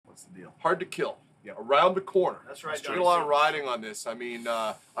What's the deal? Hard to Kill. Yeah, around the corner. That's right. There's a lot of riding on this. I mean,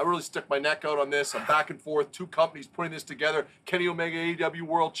 I really stuck my neck out on this. I'm back and forth. Two companies putting this together. Kenny Omega, AEW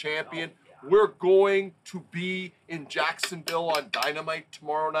World Champion. We're going to be in Jacksonville on Dynamite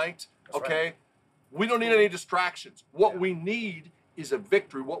tomorrow night. That's okay? Right. We don't need any distractions. What we need is a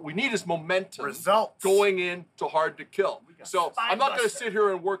victory. What we need is momentum. Results. Going into Hard to Kill. So I'm not going to sit here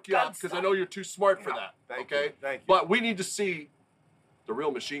and work you up because I know you're too smart for that. Thank okay? You. Thank you. But we need to see the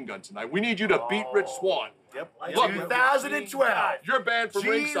real Machine Gun tonight. We need you to beat Rich Swann. Yep. Look, 2012. You're banned from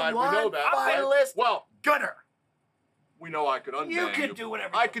ringside. We know that. Finalist. Well, Gunner. We know I could unban you. Can do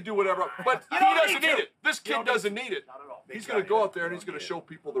whatever. I could do whatever. But he doesn't need it. This kid doesn't need it. Not at all. He's going to go out there and he's going to show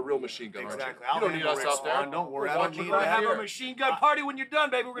people the real Machine Gun. Exactly. You don't need us out there. Don't worry. I don't need We're going to have a Machine Gun party when you're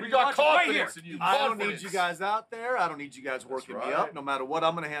done, baby. We're going to got right here. confidence in you. I don't need you guys out there. I don't need you guys working me up. No matter what,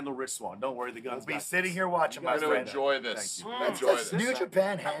 I'm going to handle Rich Swann. Don't worry, the gun's We'll be sitting here watching my friend. Enjoy this. Enjoy this. New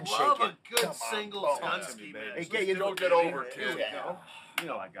Japan handshake. Love a good single Tunsky, man. Hey, you don't get over, kid. You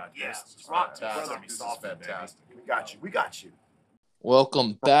know I got this. Rock brother, this is fantastic. We got you. We got you.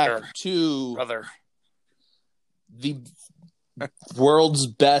 Welcome back to the world's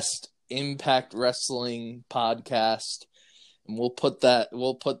best Impact Wrestling podcast, and we'll put that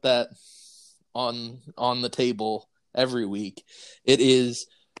on the table every week. It is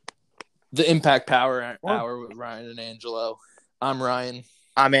the Impact Power Hour with Ryan and Angelo. I'm Ryan.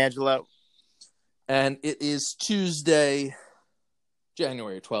 I'm Angelo. And it is Tuesday,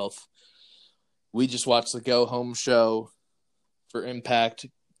 January 12th. We just watched the Go Home show for Impact,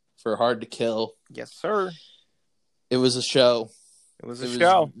 for Hard to Kill. Yes, sir. It was a show. It was a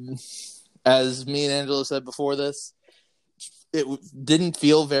show. As me and Angela said before this, it didn't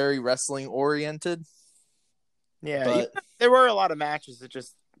feel very wrestling oriented. Yeah, but there were a lot of matches that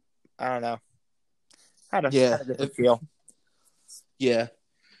just, I don't know, had a different feel. Yeah.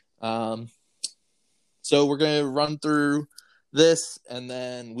 So we're going to run through this, and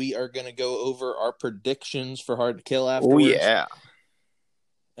then we are going to go over our predictions for Hard to Kill afterwards. Oh, yeah.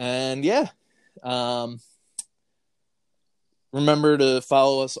 And, remember to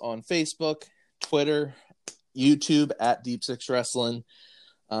follow us on Facebook, Twitter, YouTube at Deep Six Wrestling.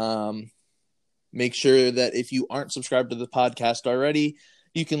 Make sure that if you aren't subscribed to the podcast already,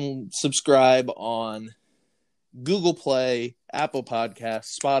 you can subscribe on Google Play, Apple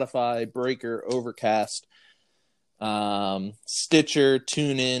Podcasts, Spotify, Breaker, Overcast, Stitcher,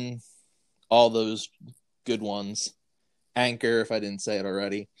 TuneIn, all those good ones. Anchor, if I didn't say it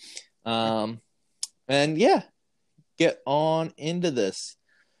already. And yeah, get on into this.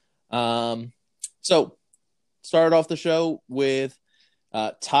 So, start off the show with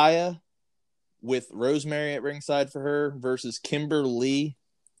Taya with Rosemary at ringside for her versus Kimberly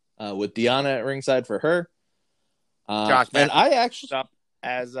with Deanna at ringside for her. Josh, and I actually up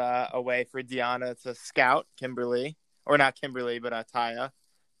as a way for Deanna to scout Kimberly, or not Kimberly, but Taya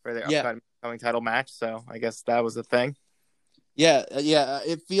for their upcoming title match. So I guess that was the thing. Yeah.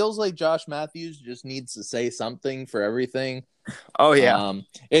 It feels like Josh Matthews just needs to say something for everything. Oh yeah.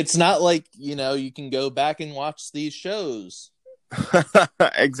 It's not like you can go back and watch these shows.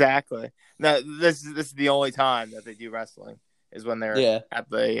 Exactly. No, this is the only time that they do wrestling is when they're at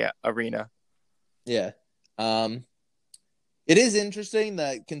the arena. Yeah. It is interesting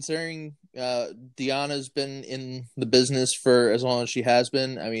that considering Deanna's been in the business for as long as she has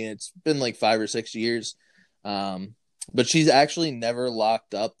been. I mean, it's been like 5 or 6 years. But she's actually never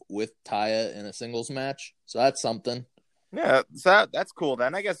locked up with Taya in a singles match. So that's something. Yeah, so that's cool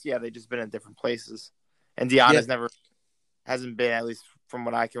then. I guess, they've just been in different places. And Deanna's hasn't been, at least from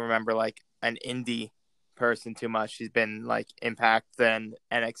what I can remember, like an indie person too much. She's been like Impact, then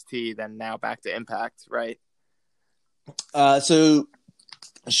NXT, then now back to Impact, right? So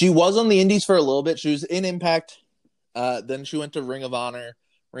she was on the indies for a little bit. She was in Impact. Then she went to Ring of Honor.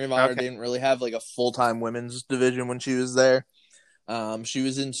 Ring of Honor didn't really have like a full-time women's division when she was there. She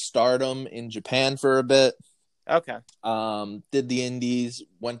was in Stardom in Japan for a bit. Okay. Did the indies,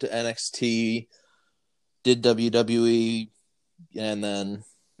 went to NXT, did WWE, and then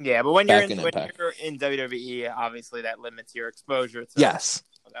but when you're in WWE, obviously that limits your exposure to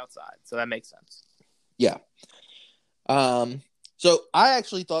outside. So that makes sense. Yeah. So I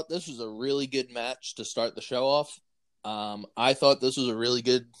actually thought this was a really good match to start the show off. I thought this was a really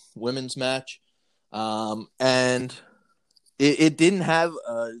good women's match. And it didn't have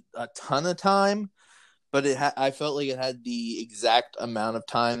a ton of time, but I felt like it had the exact amount of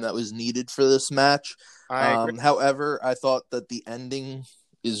time that was needed for this match. I agree. However, I thought that the ending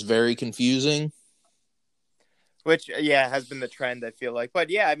is very confusing. which has been the trend, I feel like. But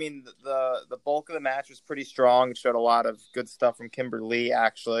yeah, I mean the bulk of the match was pretty strong. It showed a lot of good stuff from Kimberly.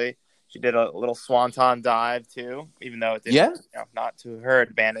 Actually, she did a little swanton dive too, even though it didn't, Yeah, not to her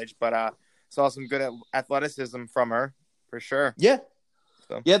advantage. But saw some good athleticism from her for sure. yeah.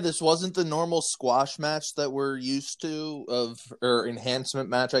 So. Yeah, this wasn't the normal squash match that we're used to or enhancement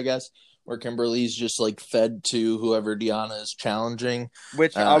match, I guess, where Kimberly's just like fed to whoever Deanna is challenging,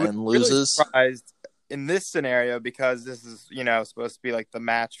 Which I was and really loses. surprised in this scenario because this is, supposed to be like the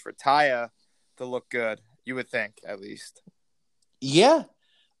match for Taya to look good. You would think, at least. Yeah,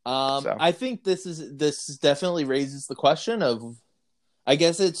 So. I think this definitely raises the question of, I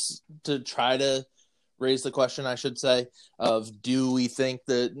guess it's to try to raise the question, I should say, of do we think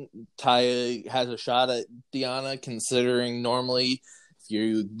that Taya has a shot at Deanna, considering normally if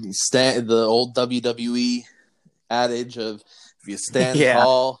you stand the old WWE adage of if you stand Yeah.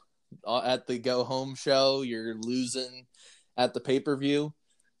 tall at the go home show, you're losing at the pay-per-view.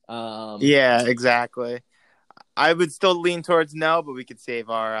 Yeah, exactly. I would still lean towards no, but we could save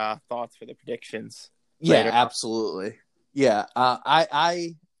our thoughts for the predictions Yeah, later. absolutely. Yeah,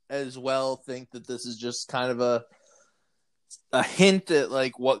 I as well think that this is just kind of a hint at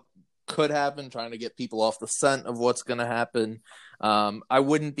like what could happen, trying to get people off the scent of what's going to happen. I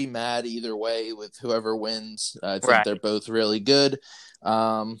wouldn't be mad either way with whoever wins. I think they're both really good,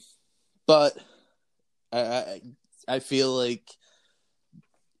 but I feel like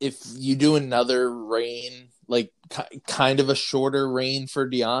if you do another reign, like kind of a shorter reign for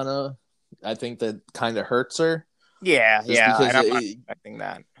Deanna, I think that kind of hurts her. Yeah, because I'm not expecting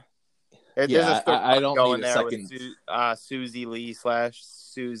that. There's a I don't going need a there second. with Susie Lee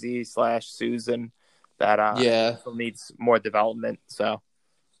 /Susie/Susan that still needs more development. So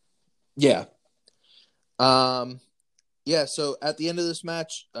yeah, so at the end of this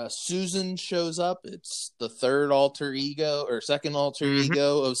match, Susan shows up. It's the second alter ego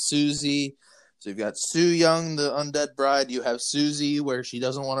of Susie. So you've got Sue Young, the undead bride. You have Susie, where she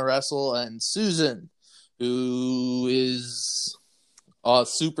doesn't want to wrestle, and Susan, who is a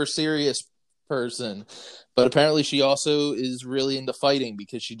super serious person, but apparently she also is really into fighting,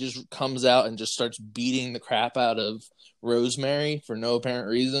 because she just comes out and just starts beating the crap out of Rosemary for no apparent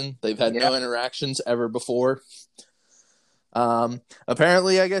reason. They've had no interactions ever before.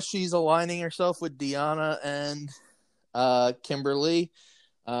 Apparently, I guess she's aligning herself with Deanna and Kimberly.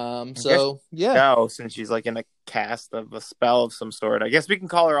 No, since she's like in a cast of a spell of some sort. I guess we can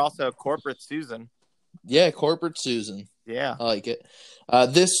call her also Corporate Susan. Yeah, Corporate Susan. Yeah. I like it.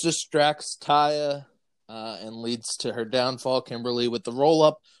 This distracts Taya and leads to her downfall. Kimberly with the roll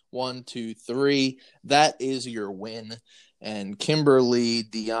up. 1, 2, 3. That is your win. And Kimberly,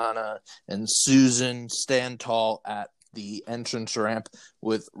 Deanna, and Susan stand tall at the entrance ramp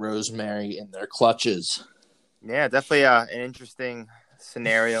with Rosemary in their clutches. Yeah, definitely an interesting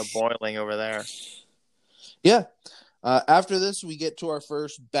scenario boiling over there. Yeah. After this, we get to our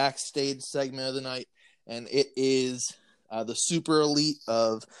first backstage segment of the night, and it is the super elite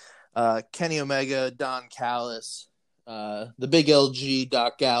of Kenny Omega, Don Callis, the Big LG,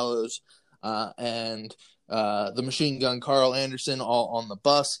 Doc Gallows, and the Machine Gun Carl Anderson all on the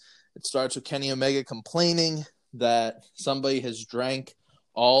bus. It starts with Kenny Omega complaining that somebody has drank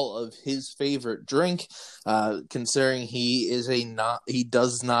all of his favorite drink, considering he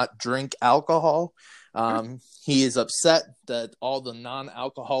does not drink alcohol. He is upset that all the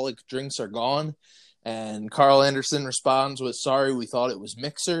non-alcoholic drinks are gone, and Carl Anderson responds with, "Sorry, we thought it was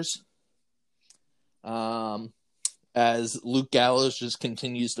mixers." As Luke Gallows just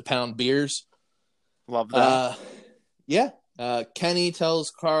continues to pound beers. Love that. Kenny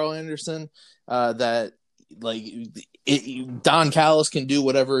tells Carl Anderson that Don Callis can do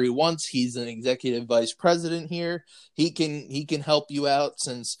whatever he wants. He's an executive vice president here. He can help you out,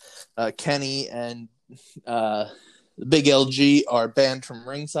 since Kenny and Big LG are banned from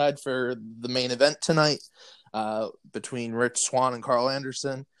ringside for the main event tonight, between Rich Swann and Carl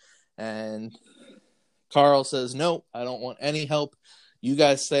Anderson. And Carl says, "No, I don't want any help. You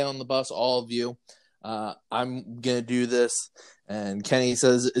guys stay on the bus, all of you. I'm gonna do this." And Kenny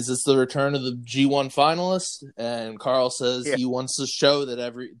says, "Is this the return of the G1 finalist?" And Carl says he wants to show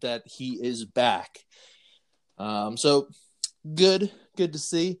that he is back. So good to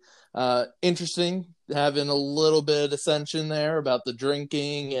see. Interesting having a little bit of dissension there about the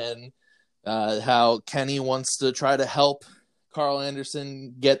drinking, and how Kenny wants to try to help Carl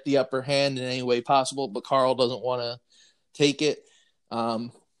Anderson get the upper hand in any way possible, but Carl doesn't want to take it.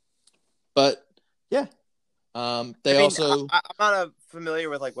 I'm not a familiar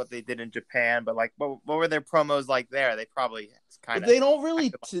with like what they did in Japan, but like what were their promos like there? They probably kind of they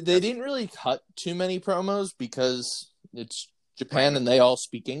didn't really cut too many promos because it's Japan and they all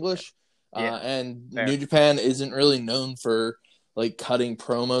speak English. And fair. New Japan isn't really known for like cutting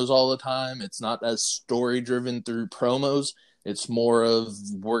promos all the time. It's not as story driven through promos. It's more of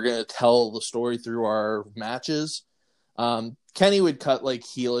we're gonna tell the story through our matches. Kenny would cut like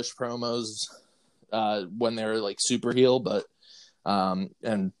heelish promos when they're like super heel, but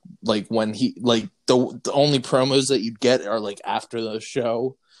and like when he like the only promos that you'd get are like after the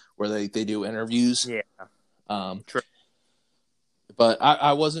show where they do interviews. Yeah. True. But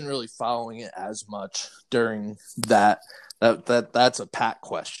I wasn't really following it as much during that. That's a Pat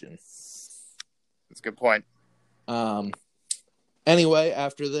question. That's a good point. Anyway,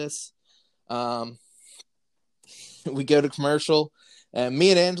 after this, we go to commercial, and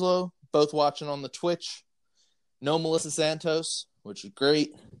me and Angelo both watching on the Twitch. No Melissa Santos, which is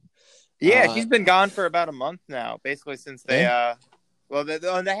great. Yeah, she's been gone for about a month now, basically since they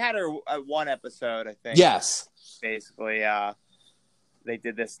they had her at one episode, I think. Yes. Basically, they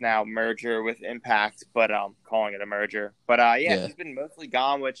did this now merger with Impact, but calling it a merger. But she's been mostly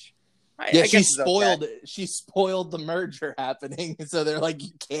gone, which I guess she spoiled it. She spoiled the merger happening, so they're like,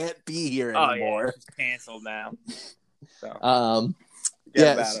 you can't be here anymore. It's canceled now. So about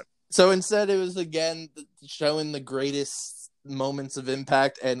it. So instead, it was again showing the greatest moments of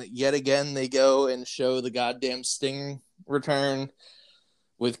Impact, and yet again they go and show the goddamn Sting return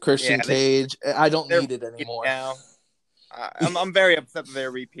with Christian Cage. I don't need it anymore. Now. I'm very upset that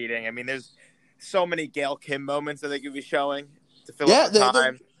they're repeating. I mean, there's so many Gail Kim moments that they could be showing to fill up the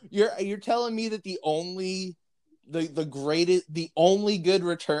time. You're telling me that the only good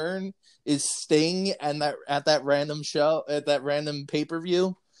return is Sting and that at that random show at that random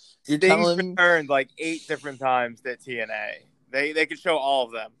pay-per-view? Sting's returned like 8 different times to TNA. They could show all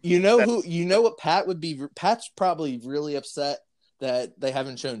of them. You know what Pat would be? Pat's probably really upset that they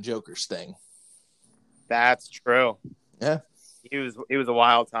haven't shown Joker Sting. That's true. Yeah, he was a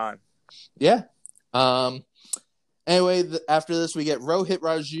wild time. Yeah. Anyway, after this, we get Rohit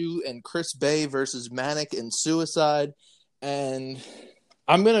Raju and Chris Bay versus Manic and Suicide, and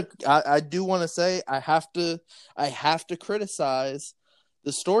I do want to say I have to criticize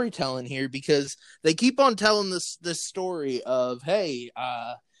the storytelling here because they keep on telling this story of Rohit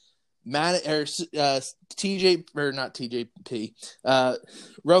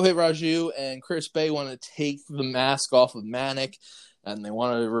Raju and Chris Bay want to take the mask off of Manic, and they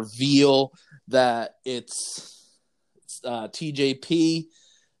want to reveal that it's TJP.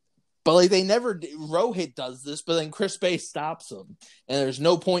 But like they never, Rohit does this, but then Chris Bay stops him, and there's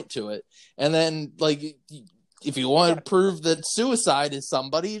no point to it. And then like, if you want to prove that Suicide is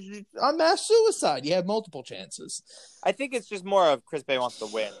somebody, unmask Suicide. You have multiple chances. I think it's just more of Chris Bay wants to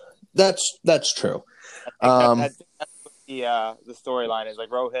win. That's true. I think that's what the storyline is. Like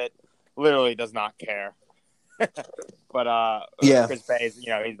Rohit literally does not care. But Chris Bay is,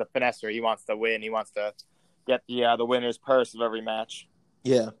 he's the finesser. He wants to win. He wants to get the winner's purse of every match.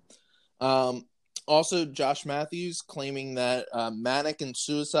 Yeah. Also, Josh Matthews claiming that Manic and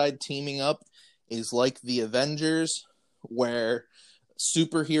Suicide teaming up is like the Avengers, where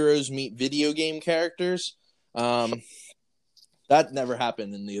superheroes meet video game characters. That never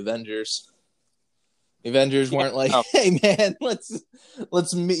happened in the Avengers. The Avengers weren't like, hey man, let's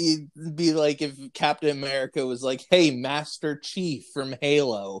be like if Captain America was like, hey, Master Chief from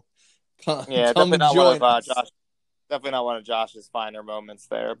Halo, come definitely not join one us. of Josh. Definitely not one of Josh's finer moments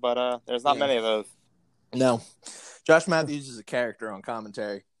there, but there's not many of those. No, Josh Matthews is a character on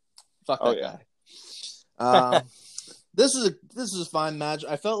commentary. Fuck that guy. This is a fine match.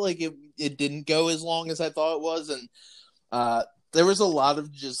 I felt like it didn't go as long as I thought it was, and there was a lot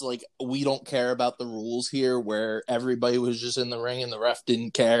of just like we don't care about the rules here, where everybody was just in the ring and the ref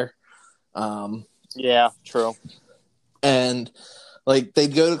didn't care. Yeah, true. And like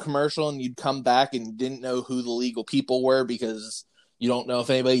they'd go to commercial and you'd come back and you didn't know who the legal people were because you don't know if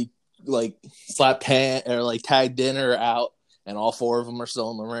anybody like slapped hand or like tagged in or out, and all 4 of them are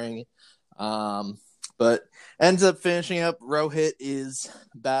still in the ring. But ends up finishing up. Rohit is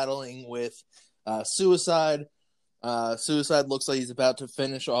battling with Suicide. Suicide looks like he's about to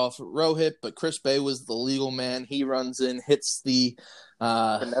finish off Rohit, but Chris Bay was the legal man. He runs in, hits the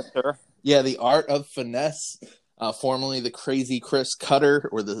the Art of Finesse, formerly the Crazy Chris Cutter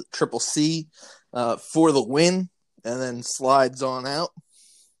or the Triple C, for the win, and then slides on out.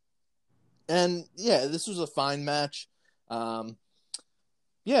 And this was a fine match.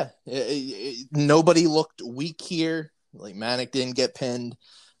 Nobody looked weak here. Like Manic didn't get pinned.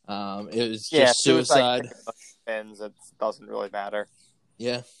 It was just Suicide. Pins, it doesn't really matter.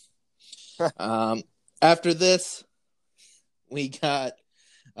 Yeah. After this, we got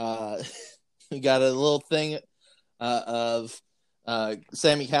a little thing of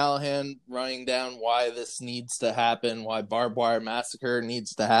Sami Callihan running down why this needs to happen, why Barbed Wire Massacre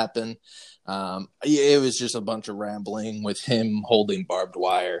needs to happen. It was just a bunch of rambling with him holding barbed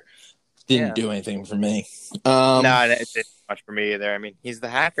wire. Didn't do anything for me. No, it didn't much for me either. I mean, he's the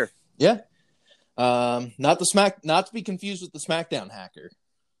hacker. Yeah. Not to be confused with the SmackDown hacker.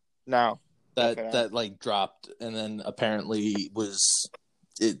 No. That like dropped and then apparently was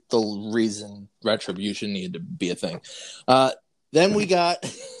the reason Retribution needed to be a thing. Then we got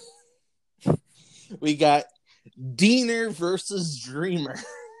Diener versus Dreamer,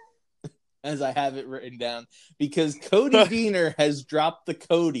 as I have it written down, because Cody Diener has dropped the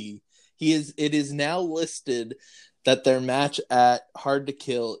Cody. It is now listed that their match at Hard to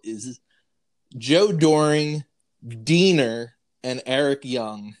Kill is Joe Doring, Diener, and Eric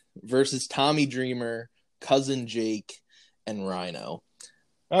Young versus Tommy Dreamer, Cousin Jake, and Rhino.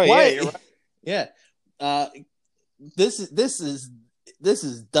 Oh yeah, you're right. Yeah. This is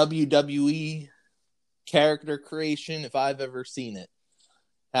WWE character creation if I've ever seen it.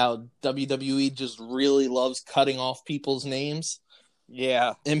 How WWE just really loves cutting off people's names.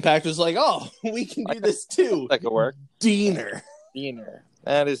 Yeah. Impact was like, oh, we can do this too. That could work. Diener.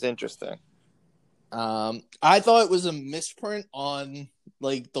 That is interesting. I thought it was a misprint on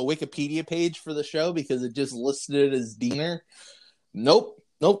like the Wikipedia page for the show because it just listed it as Diener. Nope.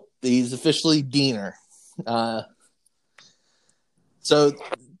 He's officially Diener. So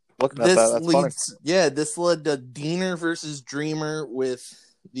this led to Diener versus Dreamer with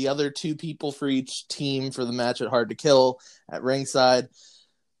the other two people for each team for the match at Hard to Kill at ringside.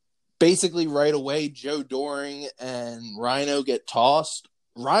 Basically, right away, Joe Doring and Rhino get tossed.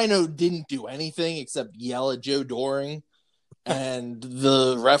 Rhino didn't do anything except yell at Joe Doring, and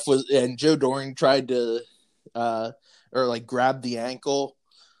Joe Doring tried to grab the ankle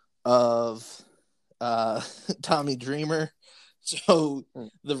of Tommy Dreamer. So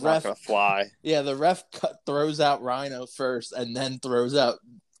the ref fly. Yeah, the ref throws out Rhino first and then throws out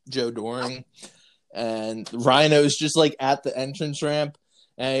Joe Doring. And Rhino's just like at the entrance ramp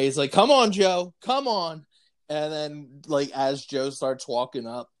and he's like, "Come on, Joe, come on." And then like as Joe starts walking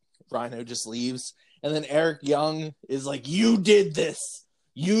up, Rhino just leaves. And then Eric Young is like, "You did this,"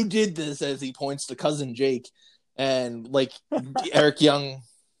 as he points to Cousin Jake. And like Eric Young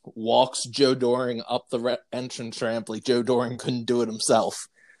walks Joe Doring up the entrance ramp like Joe Doring couldn't do it himself.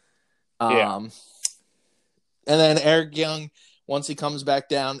 And then Eric Young, once he comes back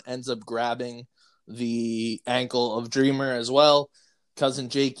down, ends up grabbing the ankle of Dreamer as well. Cousin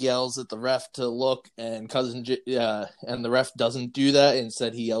Jake yells at the ref to look, and and the ref doesn't do that.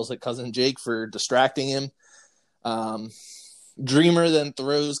 Instead, he yells at Cousin Jake for distracting him. Dreamer then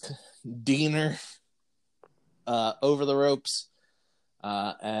throws Diener over the ropes.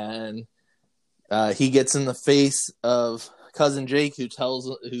 And he gets in the face of Cousin Jake,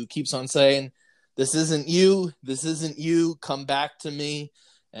 who keeps on saying, "This isn't you, come back to me."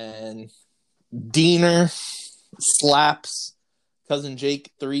 And Diener slaps Cousin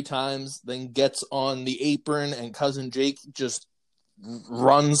Jake 3 times, then gets on the apron, and Cousin Jake just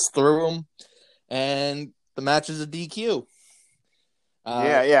runs through him, and the match is a DQ.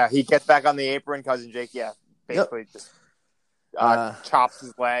 He gets back on the apron, Cousin Jake, basically just chops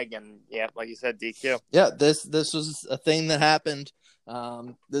his leg, and like you said, DQ. Yeah, this was a thing that happened.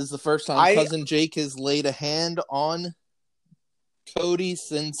 This is the first time Cousin Jake has laid a hand on Cody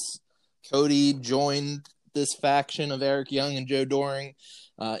since Cody joined this faction of Eric Young and Joe Doring.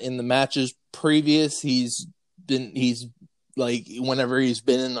 In the matches previous, he's like, whenever he's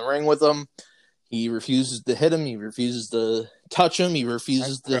been in the ring with them, he refuses to hit him, he refuses to touch him, he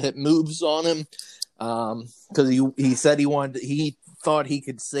refuses to hit moves on him. Because he said he thought he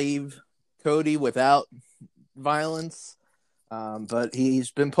could save Cody without violence, but he's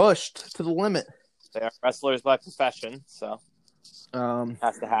been pushed to the limit. They are wrestlers by profession, so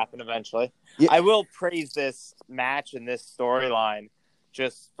has to happen eventually. Yeah. I will praise this match and this storyline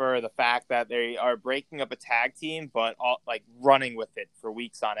just for the fact that they are breaking up a tag team, but running with it for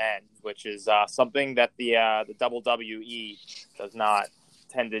weeks on end, which is something that the WWE does not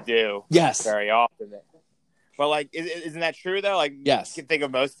tend to do very often. But isn't that true though? Yes. You can think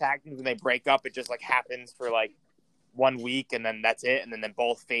of most tag teams when they break up, it just happens for 1 week and then that's it, and then they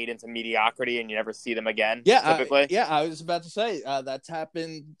both fade into mediocrity and you never see them again. Typically. I was about to say that's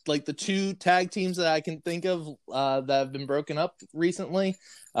happened. Like the 2 tag teams that I can think of that have been broken up recently.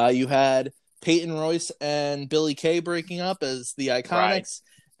 You had Peyton Royce and Billy Kay breaking up as the Iconics,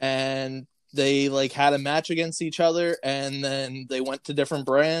 and they like had a match against each other, and then they went to different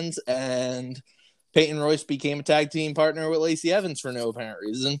brands, and Peyton Royce became a tag team partner with Lacey Evans for no apparent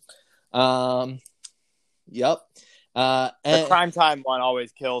reason. Yep. The Crime Time one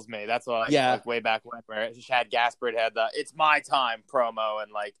always kills me. That's why, yeah, way back when, where Chad Gaspard had the "It's my time" promo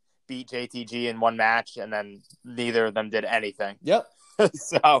and like beat JTG in one match, and then neither of them did anything. Yep.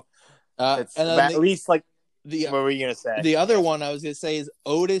 So it's at least like what were you gonna say? The other one I was gonna say is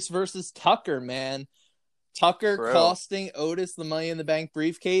Otis versus Tucker. Man, Tucker costing Otis the Money in the Bank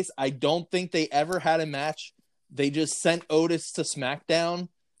briefcase. I don't think they ever had a match. They just sent Otis to SmackDown,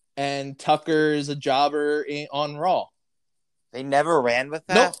 and Tucker is a jobber on Raw. They never ran with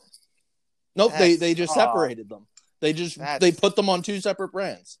that? Nope. They just separated them. They put them on 2 separate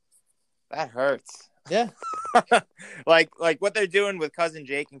brands. That hurts. Yeah. like what they're doing with Cousin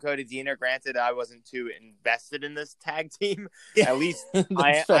Jake and Cody Deaner. Granted, I wasn't too invested in this tag team. Yeah. At least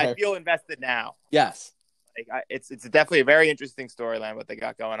I feel invested now. Yes. Like it's definitely a very interesting storyline what they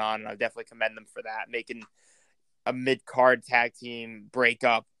got going on, and I definitely commend them for that, making a mid-card tag team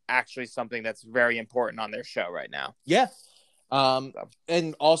breakup actually something that's very important on their show right now. Yeah.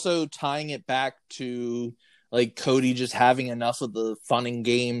 And also tying it back to like Cody just having enough of the fun and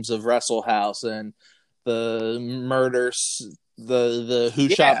games of Wrestle House and the murders, the Who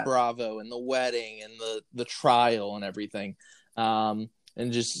Shot Bravo and the wedding and the trial and everything. And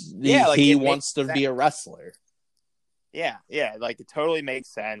just he wants to be a wrestler. Yeah, like it totally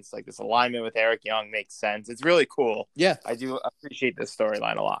makes sense. Like this alignment with Eric Young makes sense. It's really cool. Yeah, I do appreciate this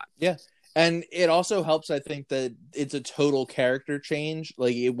storyline a lot. Yeah, and it also helps, I think, that it's a total character change.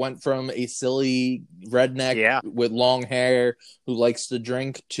 Like it went from a silly redneck with long hair who likes to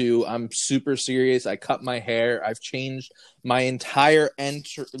drink to I'm super serious. I cut my hair. I've changed my entire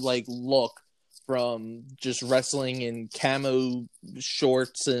look from just wrestling in camo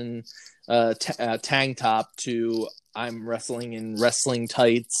shorts and tank top to I'm wrestling in wrestling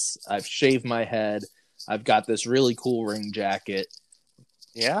tights. I've shaved my head. I've got this really cool ring jacket.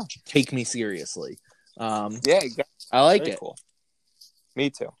 Yeah. Take me seriously. I like it. Cool. Me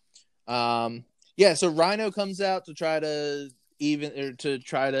too. So Rhino comes out to try to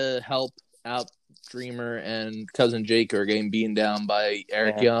help out Dreamer and Cousin Jake are getting beaten down by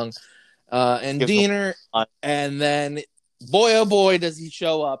Eric Young. And Deaner, and then boy oh boy does he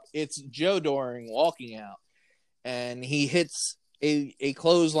show up. It's Joe Doring walking out, and he hits a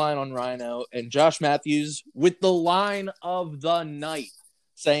clothesline on Rhino, and Josh Matthews with the line of the night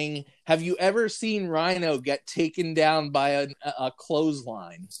saying, have you ever seen Rhino get taken down by a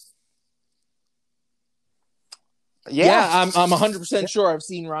clothesline? I'm 100% sure I've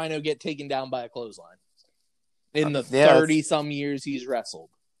seen Rhino get taken down by a clothesline in the 30 some years he's wrestled.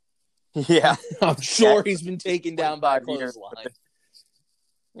 Yeah, I'm sure he's been taken down by a clothesline.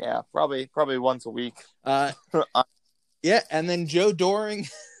 Yeah, probably once a week. And then Joe Doring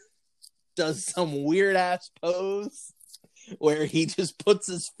does some weird ass pose where he just puts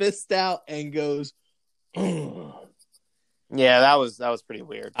his fist out and goes. Yeah, that was pretty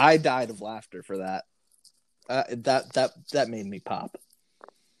weird. I died of laughter for that. That made me pop.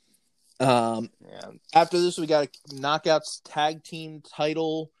 After this, we got a Knockouts tag team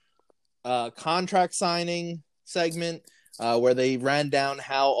title contract signing segment where they ran down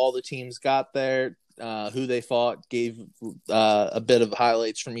how all the teams got there, who they fought, gave a bit of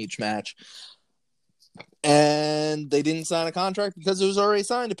highlights from each match. And they didn't sign a contract because it was already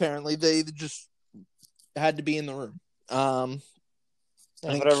signed, apparently. They just had to be in the room. I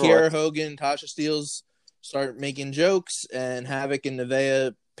think Kiera Hogan and Tasha Steelz start making jokes, and Havoc and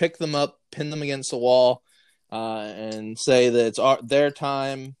Nevaeh pick them up, pin them against the wall, and say that it's their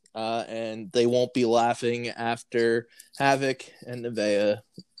time, and they won't be laughing after Havoc and Nevaeh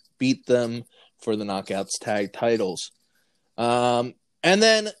beat them for the Knockouts tag titles. And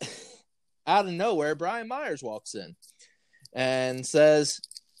then out of nowhere, Brian Myers walks in and says,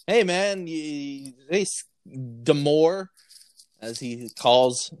 hey, man, D'Amore, as he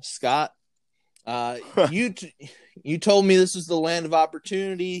calls Scott, you told me this was the land of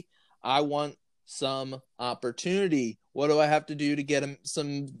opportunity. I want some opportunity. What do I have to do to get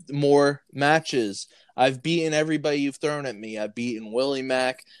some more matches? I've beaten everybody you've thrown at me. I've beaten Willie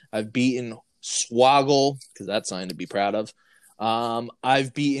Mack. I've beaten Swoggle, because that's something to be proud of.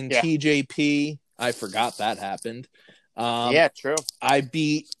 I've beaten TJP. I forgot that happened. True. I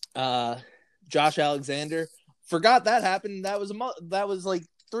beat Josh Alexander. Forgot that happened. That was like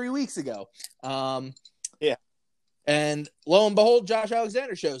 3 weeks ago. And lo and behold, Josh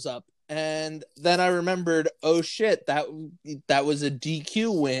Alexander shows up. And then I remembered, oh shit, that was a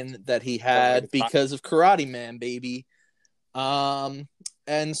DQ win that he had because of Karate Man, baby. And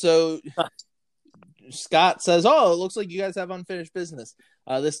And so Scott says, "Oh, it looks like you guys have unfinished business.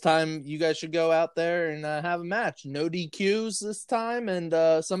 This time, you guys should go out there and have a match. No DQs this time, and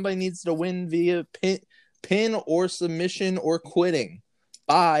somebody needs to win via pin or submission or quitting.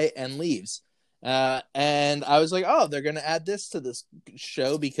 Bye," and leaves. And I was like, "Oh, they're going to add this to this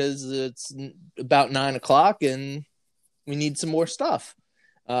show because it's about 9:00 and we need some more stuff."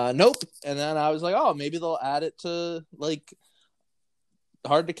 Nope. And then I was like, "Oh, maybe they'll add it to like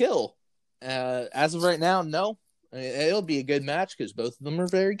Hard to Kill." As of right now, no. I mean, it'll be a good match because both of them are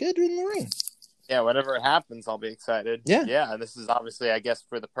very good in the ring. Yeah, whenever it happens, I'll be excited. Yeah. Yeah, this is obviously, I guess,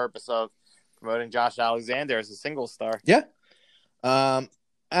 for the purpose of promoting Josh Alexander as a single star. Yeah.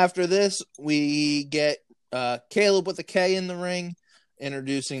 After this, we get Caleb with a K in the ring,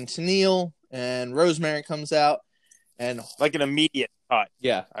 introducing Tenille, and Rosemary comes out. And like an immediate cut.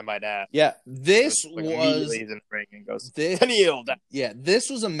 Yeah. I might add. Yeah. This like was immediately he's in the ring and goes, Tenille. Yeah, this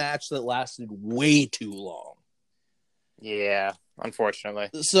was a match that lasted way too long. Yeah, unfortunately.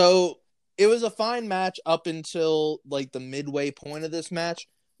 So it was a fine match up until like the midway point of this match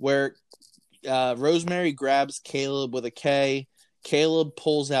where Rosemary grabs Caleb with a K. Caleb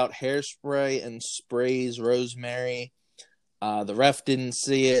pulls out hairspray and sprays Rosemary. The ref didn't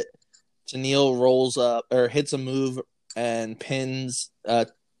see it. Tenille rolls up or hits a move and pins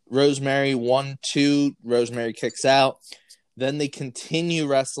Rosemary 1-2. Rosemary kicks out. Then they continue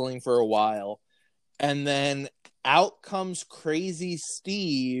wrestling for a while. And then out comes Crazy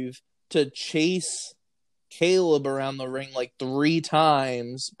Steve to chase Caleb around the ring like 3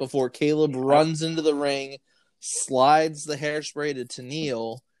 times before Caleb runs into the ring, slides the hairspray to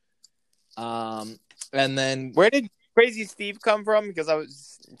Tenille. And then where did Crazy Steve come from? Because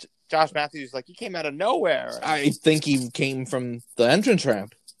Josh Matthews, like, he came out of nowhere. I think he came from the entrance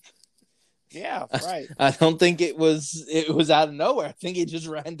ramp. Yeah, right. I don't think it was out of nowhere. I think he just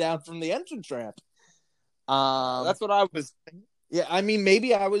ran down from the entrance ramp. That's what I was thinking. Yeah, I mean,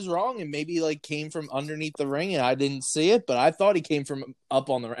 maybe I was wrong, and maybe like came from underneath the ring, and I didn't see it. But I thought he came from up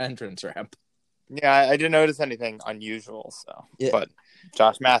on the entrance ramp. Yeah, I didn't notice anything unusual. So, yeah. But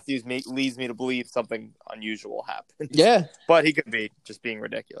Josh Matthews leads me to believe something unusual happened. Yeah, but he could be just being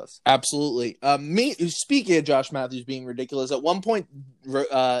ridiculous. Absolutely. Speaking of Josh Matthews being ridiculous, at one point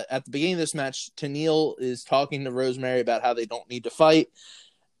at the beginning of this match, Tenille is talking to Rosemary about how they don't need to fight,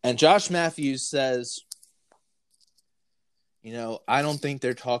 and Josh Matthews says, I don't think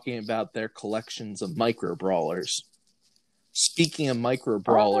they're talking about their collections of micro brawlers. Speaking of micro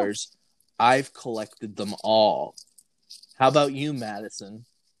brawlers, I've collected them all. How about you, Madison?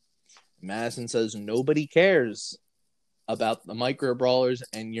 Madison says nobody cares about the micro brawlers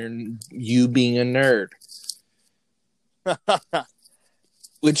and you being a nerd.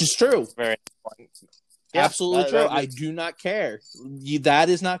 Which is true. Very yeah, absolutely true. I do not care. That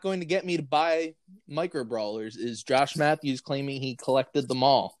is not going to get me to buy micro brawlers. Is Josh Matthews claiming he collected them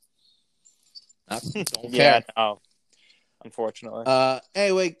all? I don't care. No. Unfortunately.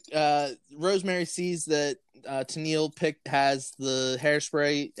 Anyway, Rosemary sees that Tenille has the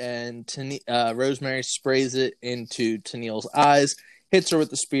hairspray, and Rosemary sprays it into Tenille's eyes, hits her with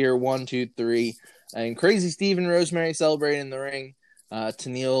the spear, 1, 2, 3, and Crazy Steve and Rosemary celebrate in the ring.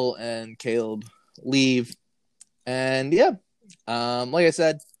 Tenille and Caleb leave, and like I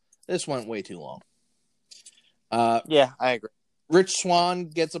said, this went way too long. Yeah, I agree. Rich Swann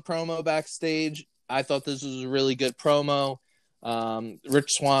gets a promo backstage. I thought this was a really good promo. Rich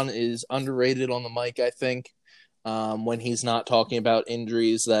Swann is underrated on the mic, I think, when he's not talking about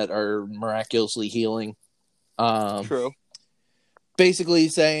injuries that are miraculously healing. True. Basically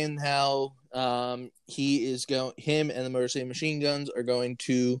saying how him and the Motor City Machine Guns are going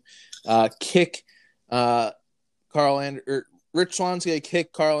to kick Rich Swann's going to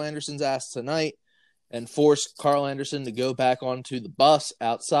kick Carl Anderson's ass tonight and force Carl Anderson to go back onto the bus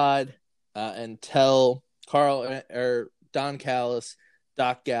outside and tell Don Callis,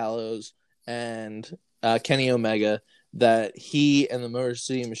 Doc Gallows, and Kenny Omega that he and the Motor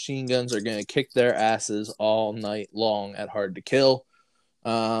City Machine Guns are going to kick their asses all night long at Hard to Kill.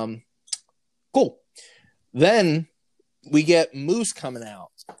 Cool. Then we get Moose coming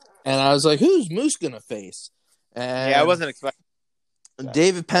out. And I was like, who's Moose going to face? And I wasn't expecting that.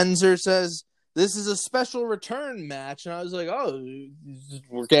 David Penzer says, this is a special return match. And I was like, oh,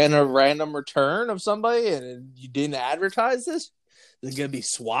 we're getting a random return of somebody and you didn't advertise this? Is it going to be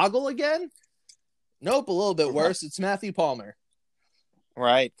Swoggle again? Nope, a little bit worse. It's Matthew Palmer.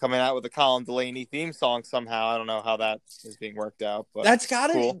 Right, coming out with a Colin Delaney theme song somehow. I don't know how that is being worked out, but that's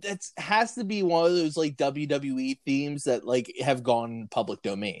gotta cool. That has to be one of those like WWE themes that like have gone public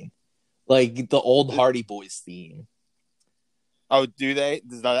domain, like the old Hardy Boys theme. Oh, do they?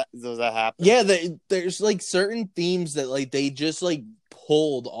 Does that happen? Yeah, there's like certain themes that like they just like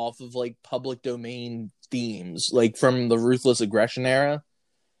pulled off of like public domain themes, like from the Ruthless Aggression era,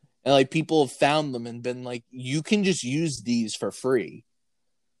 and like people have found them and been like, you can just use these for free.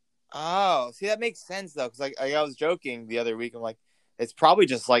 Oh, see, that makes sense though, because like I was joking the other week. I'm like, it's probably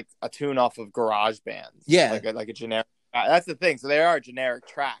just like a tune off of Garage Bands. Yeah, like a generic. That's the thing. So they are generic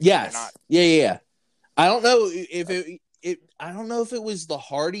tracks. Yes. They're not. Yeah. I don't know if I don't know if it was the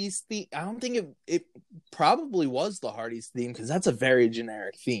Hardys theme. I don't think it probably was the Hardys theme because that's a very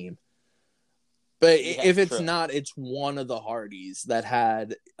generic theme. But Yeah, if it's true. not, it's one of the Hardys that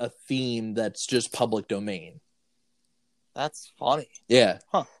had a theme that's just public domain. That's funny. Yeah.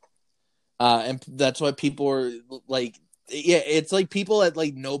 Huh. And that's why people are like, yeah, it's like people that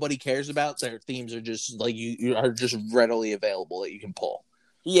like nobody cares about. Their themes are just like you are just readily available that you can pull.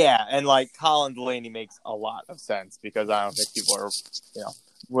 Yeah, and like Colin Delaney makes a lot of sense because I don't think people are,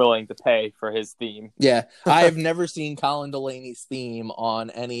 willing to pay for his theme. Yeah, I have never seen Colin Delaney's theme on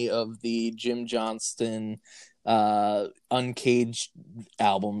any of the Jim Johnston Uncaged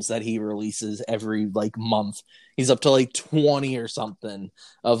albums that he releases every like month. He's up to like 20 or something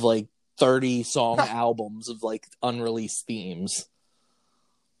of like 30 song albums of like unreleased themes.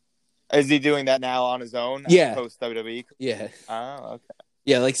 Is he doing that now on his own? Yeah. Post WWE. Yeah. Oh, okay.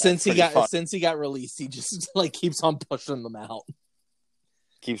 Yeah, like since he pretty got released, he just like keeps on pushing them out.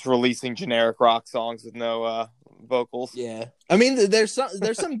 Keeps releasing generic rock songs with no vocals. Yeah, I mean, there's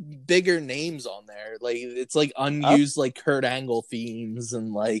some bigger names on there. Like it's like unused like Kurt Angle themes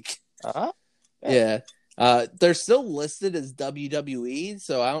and like yeah. They're still listed as WWE,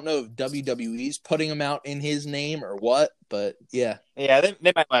 so I don't know if WWE's putting them out in his name or what. But yeah, they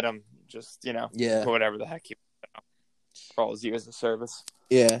might let him just yeah, whatever the heck for all his years of service.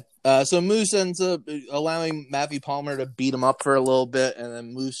 Yeah. So Moose ends up allowing Matthew Palmer to beat him up for a little bit, and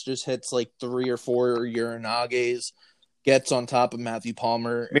then Moose just hits like 3 or 4 Uranages, gets on top of Matthew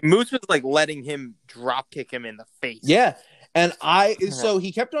Palmer. I mean, Moose was like letting him drop kick him in the face. Yeah. And so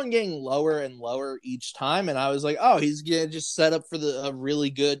he kept on getting lower and lower each time, and I was like, oh, he's gonna just set up for a really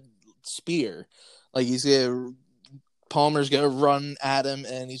good spear. Like Palmer's gonna run at him,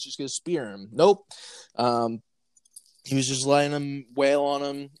 and he's just gonna spear him. Nope. He was just letting him wail on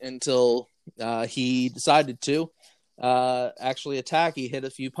him until he decided to actually attack. He hit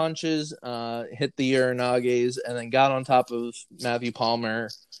a few punches, hit the Uranages, and then got on top of Matthew Palmer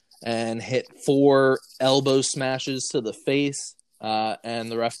and hit 4 elbow smashes to the face.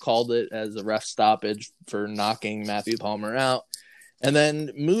 And the ref called it as a ref stoppage for knocking Matthew Palmer out. And then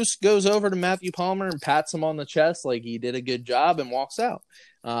Moose goes over to Matthew Palmer and pats him on the chest like he did a good job and walks out.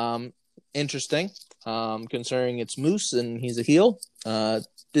 Interesting. Considering it's Moose and he's a heel.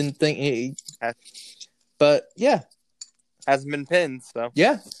 Didn't think but yeah. Hasn't been pinned, so.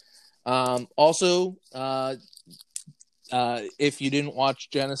 Yeah. Also, if you didn't watch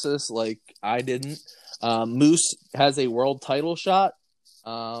Genesis like I didn't, Moose has a world title shot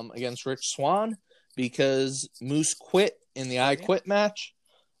against Rich Swann because Moose quit in the I Quit match.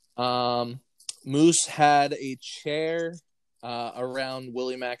 Moose had a chair around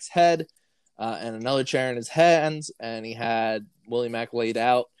Willie Mack's head and another chair in his hands, and he had Willie Mack laid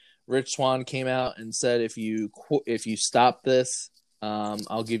out. Rich Swann came out and said, if you stop this,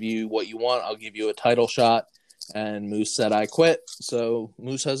 I'll give you what you want. I'll give you a title shot. And Moose said, I quit. So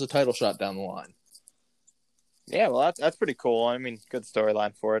Moose has a title shot down the line. Yeah, well, that's pretty cool. I mean, good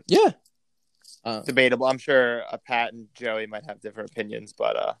storyline for it. Yeah. Debatable. I'm sure Pat and Joey might have different opinions,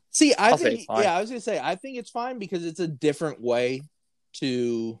 but I was gonna say I think it's fine because it's a different way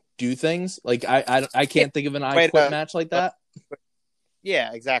to do things. Like I can't think of an I Quit match like that.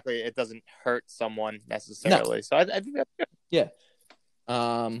 Yeah, exactly. It doesn't hurt someone necessarily. No. So I think that's good. Yeah.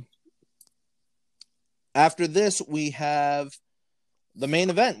 After this, we have the main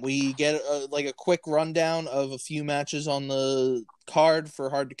event. We get a quick rundown of a few matches on the card for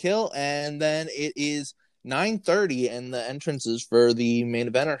Hard to Kill, and then it is 9:30, and the entrances for the main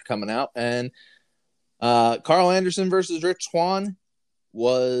event are coming out. And Carl Anderson versus Rich Swann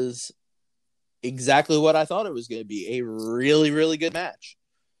was exactly what I thought it was going to be. A really, really good match.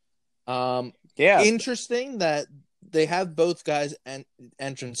 Interesting that they have both guys'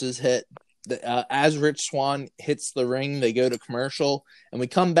 entrances hit. As Rich Swann hits the ring, they go to commercial, and we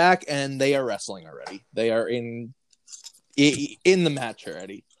come back, and they are wrestling already. They are in the match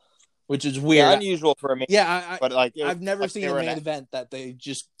already, which is weird. Yeah, unusual for me. Yeah, but like I've never seen a main event that they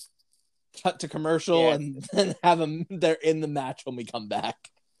just cut to commercial and then have them. They're in the match when we come back.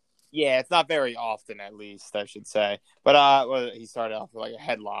 Yeah, it's not very often, at least I should say. But he started off with like a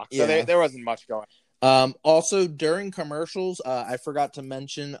headlock, so there wasn't much going. Also, during commercials, I forgot to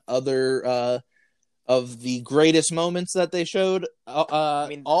mention other of the greatest moments that they showed.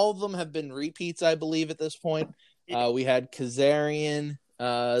 All of them have been repeats, I believe, at this point. We had Kazarian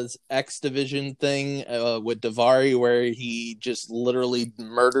X Division thing with Daivari, where he just literally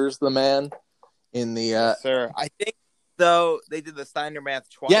murders the man in the. Yes, sir. I think though they did the Steiner math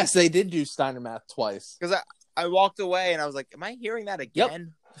twice. Yes, they did do Steiner math twice. Because I walked away and I was like, "Am I hearing that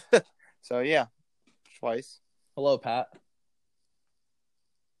again?" Yep. So yeah, twice. Hello, Pat.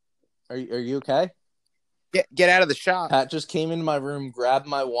 Are you okay? Get out of the shop. Pat just came into my room, grabbed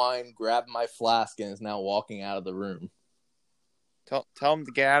my wine, grabbed my flask, and is now walking out of the room. Tell him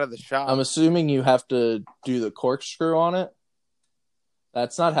to get out of the shop. I'm assuming you have to do the corkscrew on it.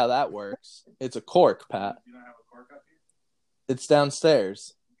 That's not how that works. It's a cork, Pat. You don't have a cork up here? It's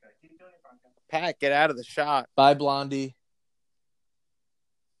downstairs. Okay, keep doing your podcast. Pat, get out of the shop. Bye, Blondie.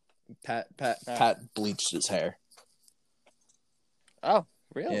 Pat bleached his hair. Oh,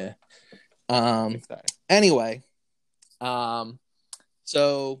 really? Yeah. Anyway, so,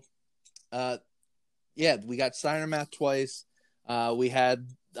 we got Steiner math twice. We had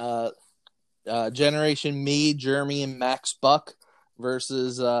Generation Me, Jeremy, and Max Buck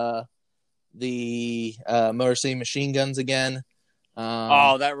versus the Motor City Machine Guns again.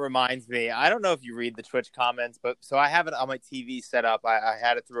 That reminds me. I don't know if you read the Twitch comments, but so I have it on my TV set up. I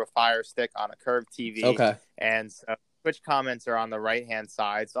had it through a Fire Stick on a curved TV. Okay. And so Twitch comments are on the right-hand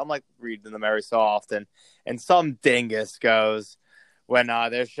side, so I'm like reading them every so often. And some dingus goes when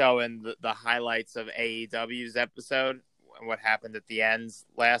they're showing the highlights of AEW's episode, what happened at the ends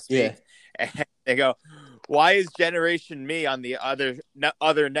last week. And they go, "Why is Generation Me on the other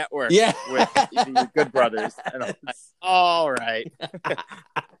network with the Good Brothers?" And I'm like, all right,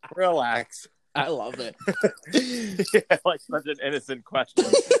 relax. I love it. Yeah, like such an innocent question.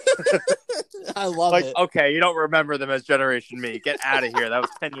 I love like, it. Okay, you don't remember them as Generation Me. Get out of here. That was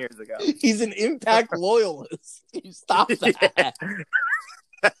 10 years ago. He's an Impact loyalist. You stop that.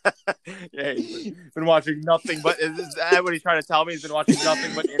 Yeah, he's been watching nothing but. Is that what he's trying to tell me? He's been watching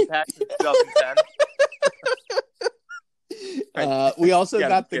nothing but Impact since 2010. We also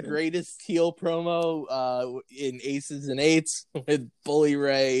got the greatest heel promo in Aces and Eights with Bully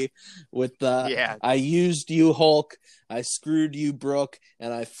Ray with I used you, Hulk, I screwed you, Brooke,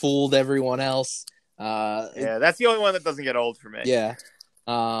 and I fooled everyone else. That's the only one that doesn't get old for me. Yeah.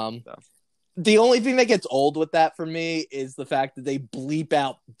 The only thing that gets old with that for me is the fact that they bleep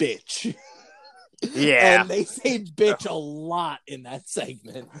out bitch. Yeah. And they say bitch a lot in that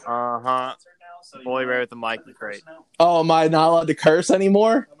segment. Uh-huh. Bully Ray with the mic is great. Oh, am I not allowed to curse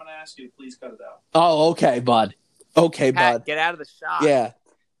anymore? I'm going to ask you to please cut it out. Oh, okay, bud. Okay, Pat, bud. Get out of the shot. Yeah.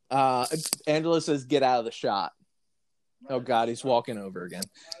 Angelo says get out of the shot. Oh, God, he's walking over again.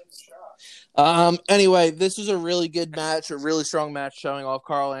 Anyway, this was a really good match, a really strong match showing off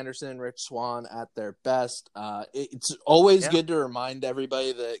Carl Anderson and Rich Swann at their best. It's always good to remind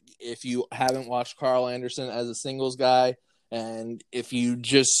everybody that if you haven't watched Carl Anderson as a singles guy, and if you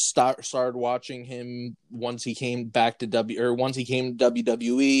just started watching him once he came back to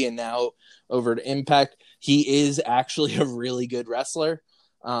WWE and now over to Impact, he is actually a really good wrestler.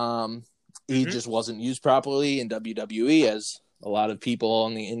 He just wasn't used properly in WWE, as a lot of people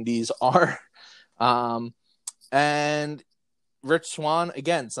on the indies are. And Rich Swann,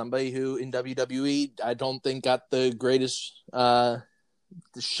 again, somebody who in WWE I don't think got the greatest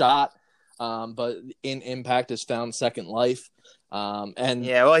shot, but in Impact has found second life. He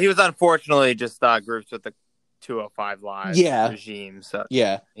was unfortunately just grouped with the 205 Live regime, so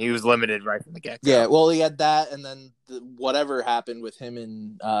he was limited right from the get-go. Yeah, well, he had that, and then whatever happened with him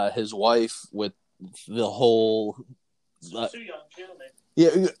and his wife with the whole.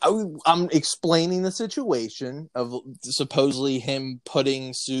 I'm explaining the situation of supposedly him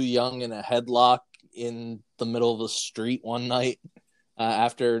putting Su Yung in a headlock in the middle of the street one night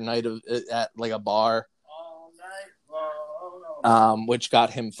after a night at like a bar, which got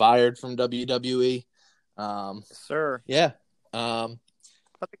him fired from WWE. Sir, yeah. But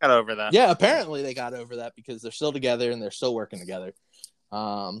they got over that. Yeah, apparently they got over that because they're still together and they're still working together.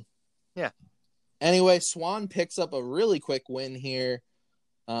 Anyway, Swann picks up a really quick win here,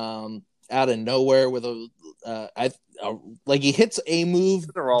 out of nowhere with he hits a move,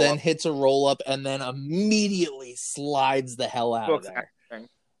 then hits a roll up, and then immediately slides the hell out of there.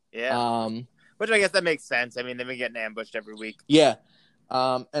 Yeah. Which I guess that makes sense. I mean, they've been getting ambushed every week. Yeah.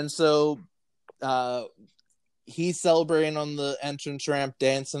 And so he's celebrating on the entrance ramp,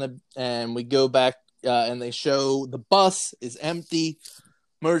 dancing, and we go back and they show the bus is empty.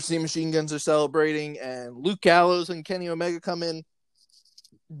 Motor City Machine Guns are celebrating, and Luke Gallows and Kenny Omega come in.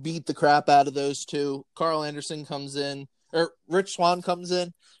 beat the crap out of those two. Carl Anderson comes in, or Rich Swann comes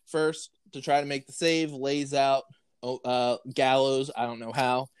in first to try to make the save, lays out Gallows. I don't know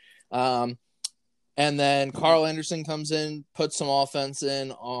how. And then Carl Anderson comes in, puts some offense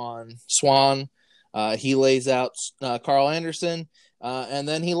in on Swann. He lays out Carl Anderson, and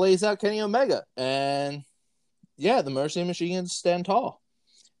then he lays out Kenny Omega. And yeah, the Mercy Machine Guns stand tall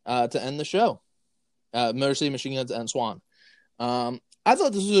to end the show. Mercy Machine Guns and Swann. I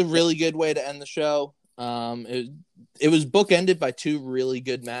thought this was a really good way to end the show. It was bookended by two really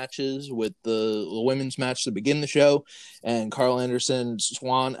good matches, with the women's match to begin the show and Carl Anderson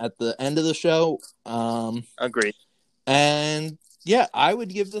Swann at the end of the show. Agreed. And yeah, I would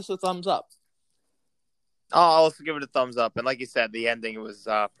give this a thumbs up. I'll also give it a thumbs up. And like you said, the ending was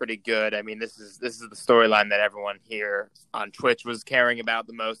pretty good. I mean, this is the storyline that everyone here on Twitch was caring about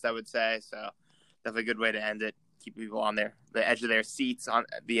the most, I would say. So definitely a good way to end it. Keep people on the edge of their seats, on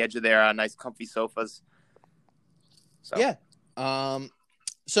the edge of their nice comfy sofas. So. Yeah.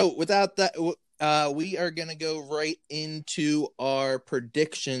 So without that, we are going to go right into our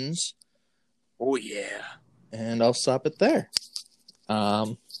predictions. Oh, yeah. And I'll stop it there.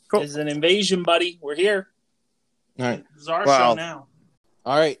 Cool. It's an invasion, buddy. We're here. All right. This is our show now.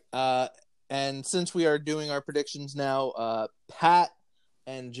 All right. And since we are doing our predictions now, Pat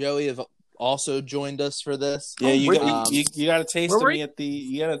and Joey have also joined us for this. Yeah, you got a taste of me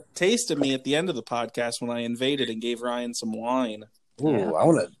at the end of the podcast when I invaded and gave Ryan some wine. Ooh, yeah.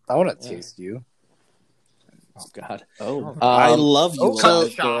 I want to taste you. Oh God. Oh, I love you,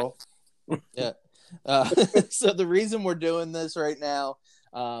 girl. Yeah. So the reason we're doing this right now,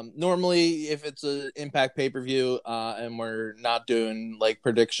 normally if it's an Impact pay-per-view and we're not doing like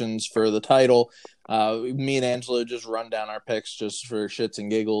predictions for the title, me and Angelo just run down our picks just for shits and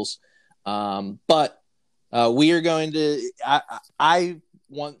giggles. But we are going to. I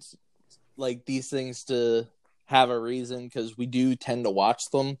want like these things to have a reason, because we do tend to watch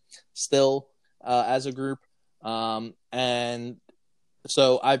them still as a group, and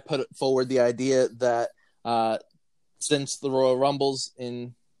so I put forward the idea that since the Royal Rumble's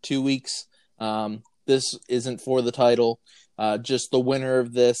in 2 weeks, this isn't for the title. Just the winner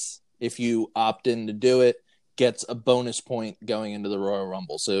of this, if you opt in to do it, gets a bonus point going into the Royal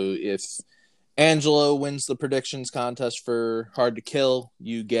Rumble. So if Angelo wins the predictions contest for Hard to Kill,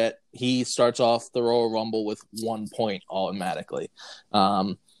 he starts off the Royal Rumble with 1 point automatically.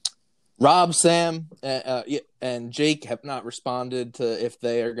 Rob, Sam, and Jake have not responded to if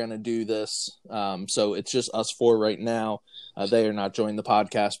they are going to do this. So it's just us four right now. They are not joining the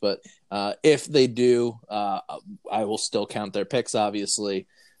podcast, but if they do, I will still count their picks, obviously.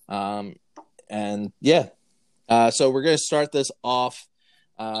 And yeah. So we're going to start this off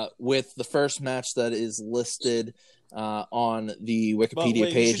with the first match that is listed on the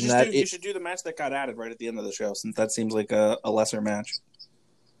Wikipedia page. You should do the match that got added right at the end of the show, since that seems like a lesser match.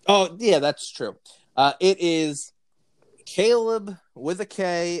 Oh, yeah, that's true. It is Caleb with a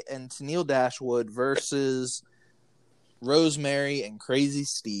K and Tennille Dashwood versus Rosemary and Crazy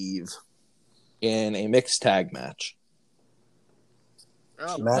Steve in a mixed tag match.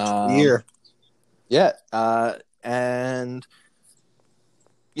 Match of the year. Yeah, and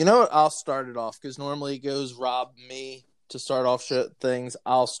you know what? I'll start it off, because normally it goes Rob, me to start off things.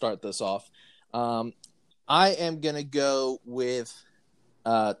 I'll start this off. I am going to go with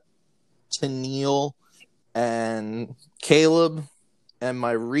Tennille and Caleb, and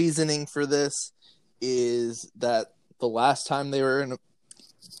my reasoning for this is that the last time they were in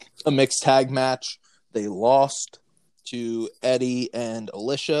a mixed tag match, they lost to Eddie and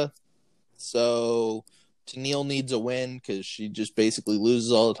Alicia. So Tennille needs a win, because she just basically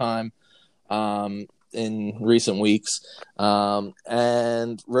loses all the time in recent weeks.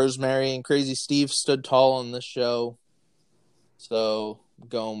 And Rosemary and Crazy Steve stood tall on this show. So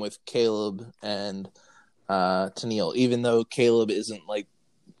going with Caleb and Tennille, even though Caleb isn't like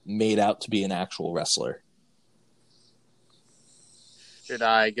made out to be an actual wrestler. Should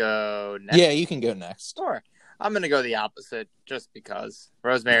I go next? Yeah, you can go next. Sure. I'm going to go the opposite, just because.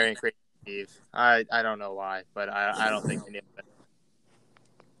 Rosemary and Crazy Steve. I don't know why, but I don't think they need it.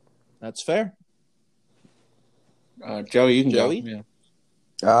 That's fair. Joey, you can Joey? go. Yeah.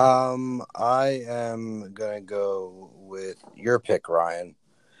 I am gonna go with your pick, Ryan.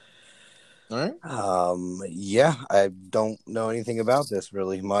 All right. Yeah, I don't know anything about this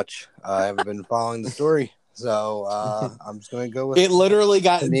really much. I haven't been following the story, so I'm just gonna go with it. Literally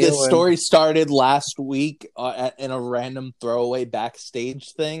got Tennille the story started last week in a random throwaway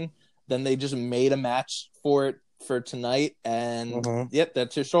backstage thing. Then they just made a match for it for tonight, and yep,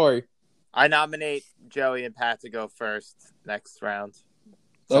 that's your story. I nominate Joey and Pat to go first next round.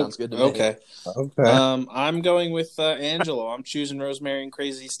 Sounds good to me. Okay. Okay. I'm going with Angelo. I'm choosing Rosemary and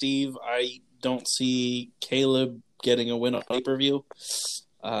Crazy Steve. I don't see Caleb getting a win on pay-per-view.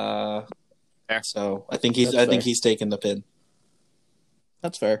 So I think he's taking the pin.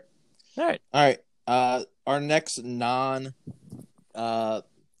 That's fair. All right. Our next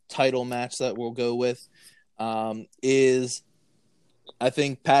title match that we'll go with is, I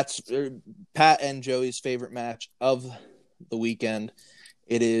think, Pat and Joey's favorite match of the weekend.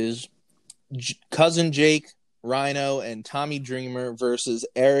 It is Cousin Jake, Rhino, and Tommy Dreamer versus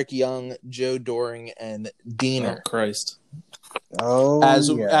Eric Young, Joe Doring, and Diener. Oh, Christ.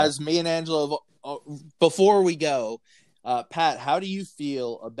 As me and Angelo, before we go, Pat, how do you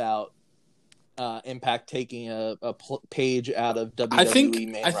feel about Impact taking a page out of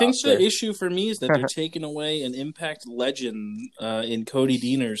WWE main roster? I think the issue for me is that they're taking away an Impact legend in Cody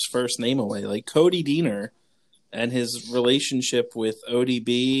Deaner's first name away. Like, Cody Deaner and his relationship with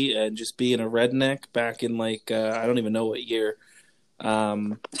ODB and just being a redneck back in, like, I don't even know what year.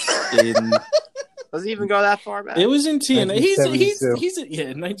 Does he even go that far back? It was in TNA. He's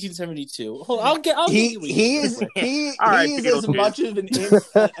 1972. 1972. He is as much of an imp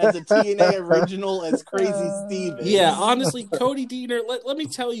as a TNA original as Crazy Steve is. Yeah, honestly, Cody Deaner. Let me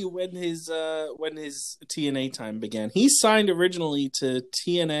tell you when his TNA time began. He signed originally to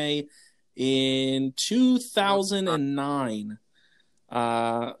TNA in 2009.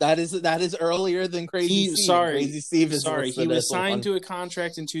 That is earlier than Crazy Steve. Crazy Steve is he was signed to a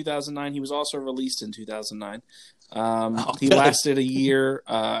contract in 2009. He was also released in 2009. He lasted a year,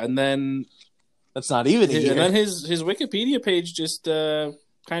 and then that's not even a year. And then his Wikipedia page just kind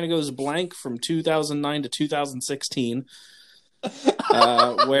of goes blank from 2009 to 2016,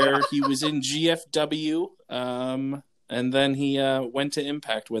 where he was in GFW, and then he went to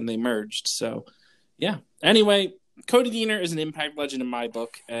Impact when they merged. So, yeah. Anyway. Cody Deaner is an Impact legend in my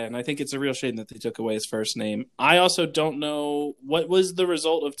book, and I think it's a real shame that they took away his first name. I also don't know what was the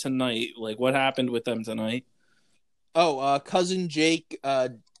result of tonight. Like, what happened with them tonight? Cousin Jake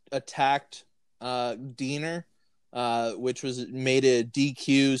attacked Deaner, which was made a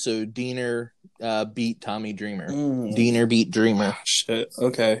DQ, so Deaner beat Tommy Dreamer. Deaner beat Dreamer. Shit.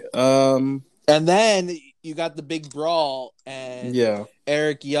 Okay. And then you got the big brawl, and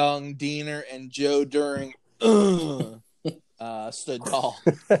Eric Young, Deaner, and Joe Doring stood tall.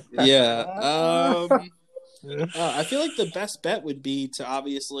 I feel like the best bet would be to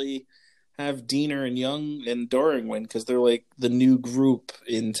obviously have Deaner and Young and Doring win because they're like the new group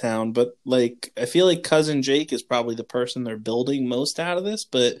in town. But like, I feel like Cousin Jake is probably the person they're building most out of this.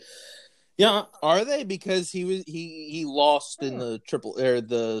 But yeah, are they? Because he lost in the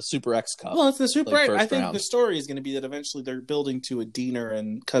the Super X Cup. Well, it's the Super X. I think the story is going to be that eventually they're building to a Deaner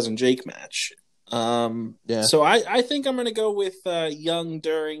and Cousin Jake match. So I think I'm going to go with Young,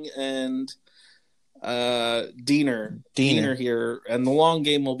 Doring, and Deaner here, and the long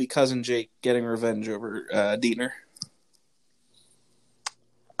game will be Cousin Jake getting revenge over Deaner.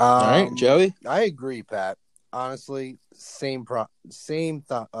 All right, Joey. I agree, Pat. Honestly, same thought.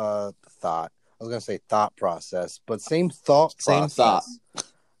 I was going to say thought process, but same thought process.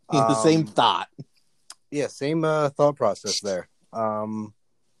 The same thought. Yeah, same thought process there.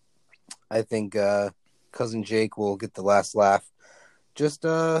 I think Cousin Jake will get the last laugh. Just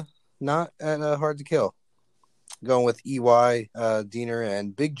not at Hard to Kill. Going with EY, Deaner,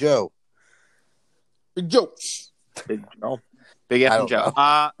 and Big Joe. Big Joe. Big F and Joe.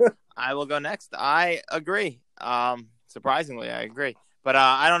 I will go next. I agree. Surprisingly, I agree. But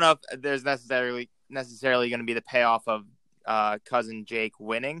I don't know if there's necessarily going to be the payoff of Cousin Jake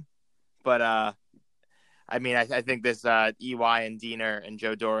winning. But I mean, I think this EY and Deaner and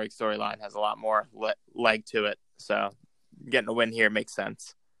Joe Doring storyline has a lot more leg to it. So getting a win here makes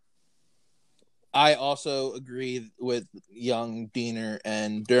sense. I also agree with Young, Deaner,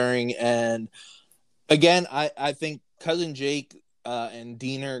 and Doring. And again, I think Cousin Jake and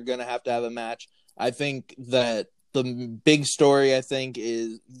Deaner are going to have a match. I think that the big story,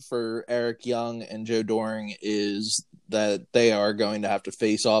 is for Eric Young and Joe Doring is that they are going to have to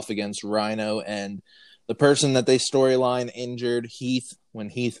face off against Rhino and the person that they storyline injured, Heath, when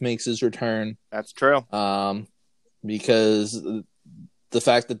Heath makes his return. That's true. Because the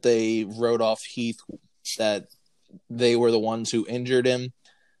fact that they wrote off Heath, that they were the ones who injured him,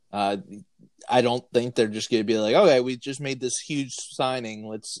 I don't think they're just going to be like, okay, we just made this huge signing.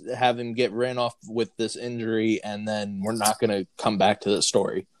 Let's have him get ran off with this injury, and then we're not going to come back to the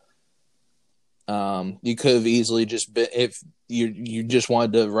story. You could have easily just been, if you just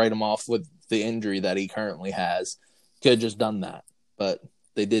wanted to write him off with the injury that he currently has, could have just done that. But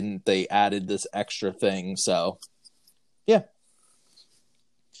they didn't. They added this extra thing. So, yeah.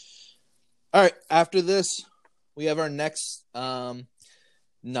 All right. After this, we have our next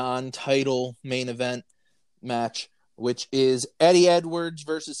non-title main event match, which is Eddie Edwards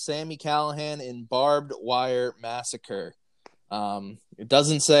versus Sami Callihan in Barbed Wire Massacre. It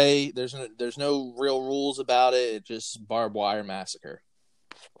doesn't say there's no real rules about it. It's just Barbed Wire Massacre.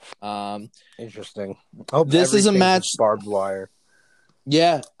 Interesting. Hope this is a match barbed wire.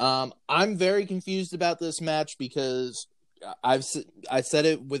 Yeah, I'm very confused about this match because I said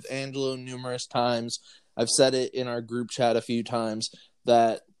it with Angelo numerous times. I've said it in our group chat a few times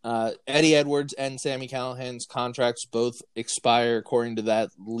that Eddie Edwards and Sami Callihan's contracts both expire according to that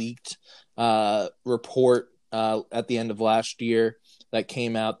leaked report at the end of last year that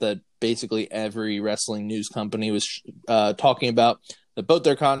came out that basically every wrestling news company was talking about, that both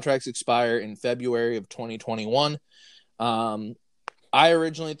their contracts expire in February of 2021. I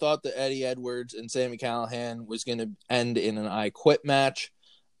originally thought that Eddie Edwards and Sami Callihan was going to end in an I Quit match,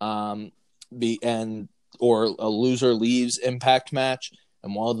 or a loser leaves Impact match,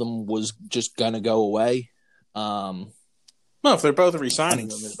 and one of them was just going to go away. Well, if they're both resigning,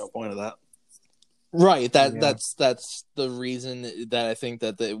 then there's no point of that. Right. That's the reason that I think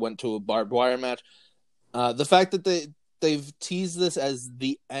that they went to a barbed wire match. The fact that they've teased this as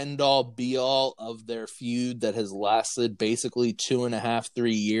the end-all, be-all of their feud that has lasted basically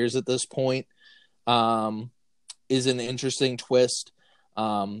 2.5-3 years at this point is an interesting twist,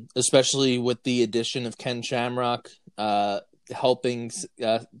 especially with the addition of Ken Shamrock coming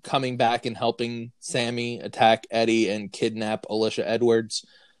back and helping Sami attack Eddie and kidnap Alicia Edwards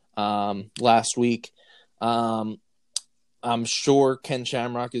last week. I'm sure Ken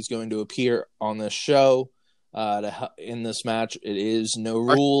Shamrock is going to appear on this show. In this match, it is no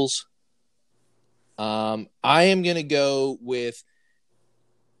rules. I am going to go with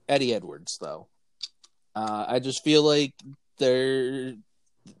Eddie Edwards, though. I just feel like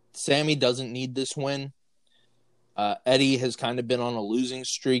Sami doesn't need this win. Eddie has kind of been on a losing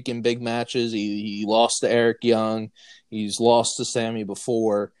streak in big matches. He lost to Eric Young. He's lost to Sami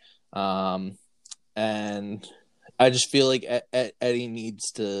before. And I just feel like Eddie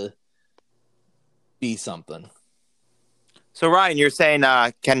needs to be something. So Ryan, you're saying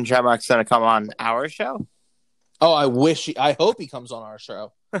Ken Shamrock's going to come on our show? Oh, I hope he comes on our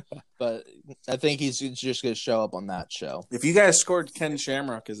show, but I think he's just going to show up on that show. If you guys scored Ken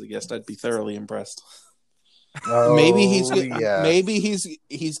Shamrock as a guest, I'd be thoroughly impressed. Oh, maybe he's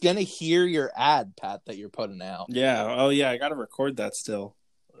going to hear your ad, Pat, that you're putting out. Yeah. Oh yeah, I got to record that still.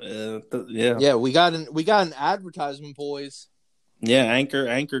 Yeah. We got an advertisement, boys. Yeah,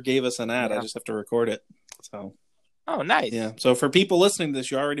 Anchor gave us an ad. Yeah. I just have to record it. So. Oh, nice. Yeah. So for people listening to this,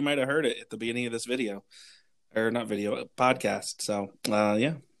 you already might have heard it at the beginning of this video, or not video, podcast. So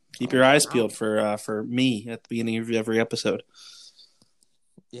yeah, keep your eyes peeled for me at the beginning of every episode.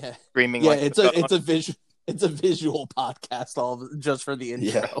 Yeah, Screaming. Yeah, like it's a visual podcast, just for the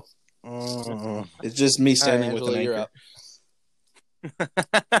intro. Yeah. It's just me standing with an anchor.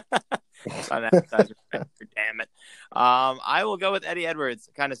 Damn it. I will go with Eddie Edwards.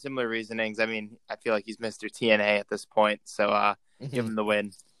 Kind of similar reasonings. I mean, I feel like he's Mr. TNA at this point, so give him the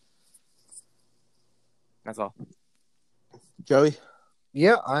win. That's all. Joey?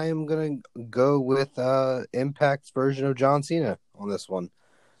 Yeah, I am going to go with Impact's version of John Cena on this one.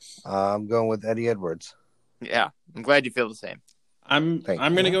 I'm going with Eddie Edwards. Yeah, I'm glad you feel the same. I'm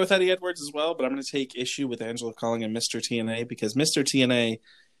going to go with Eddie Edwards as well, but I'm going to take issue with Angelo calling him Mr. TNA because Mr. TNA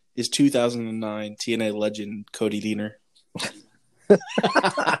is 2009 TNA legend Cody Deaner.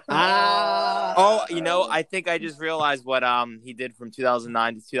 Oh, I think I just realized what he did from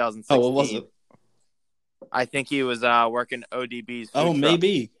 2009 to 2016. Oh, what was it? I think he was working ODB's food truck.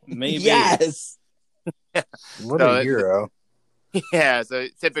 Maybe. Yes. What a hero. Yeah, so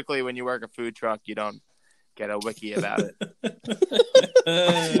typically when you work a food truck, you don't get a wiki about it.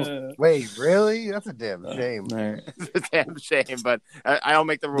 Wait, really? That's a damn shame. Right. It's a damn shame, but I don't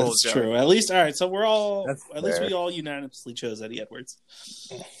make the rules. That's true. At least, all right. So we're all, least we all unanimously chose Eddie Edwards.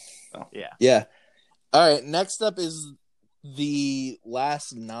 Oh. Yeah. All right. Next up is the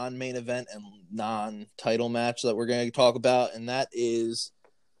last non-main event and non-title match that we're going to talk about, and that is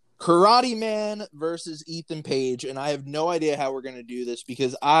Karate Man versus Ethan Page. And I have no idea how we're going to do this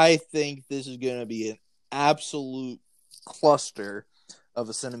because I think this is going to be an absolute cluster of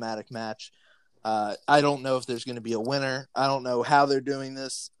a cinematic match. I don't know if there's going to be a winner. I don't know how they're doing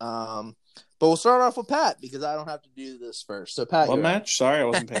this. But we'll start off with Pat because I don't have to do this first. So Pat, what match? Sorry, I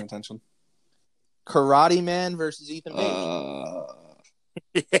wasn't paying attention. Karate Man versus Ethan Page.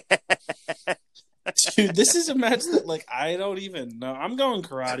 Dude, this is a match that I don't even know. I'm going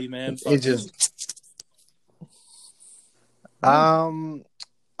Karate Man. I'm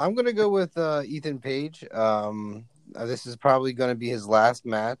I'm gonna go with Ethan Page. This is probably gonna be his last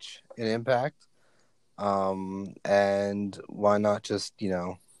match in Impact. And why not just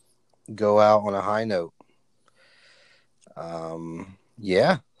go out on a high note?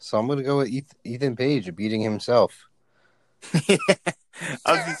 Yeah. So I'm gonna go with Ethan Page beating himself. I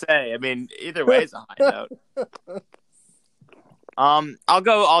was gonna say, I mean, either way is a high note. I'll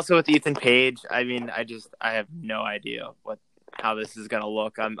go also with Ethan Page. I mean, I have no idea how this is gonna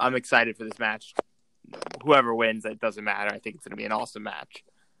look. I'm excited for this match. Whoever wins, it doesn't matter. I think it's gonna be an awesome match.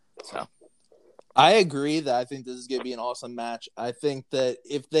 So I agree that I think this is going to be an awesome match. I think that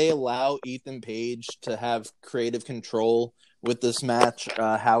if they allow Ethan Page to have creative control with this match,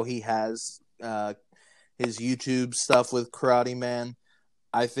 how he has his YouTube stuff with Karate Man,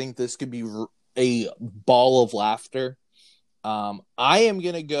 I think this could be a ball of laughter. I am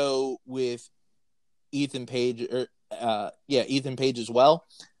going to go with Ethan Page, Ethan Page as well.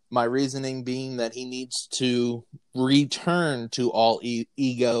 My reasoning being that he needs to return to all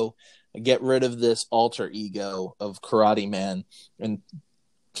ego, get rid of this alter ego of Karate Man, and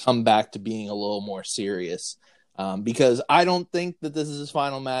come back to being a little more serious. Because I don't think that this is his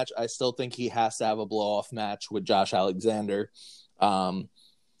final match. I still think he has to have a blow-off match with Josh Alexander. And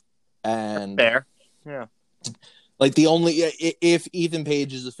fair. Yeah. Like if Ethan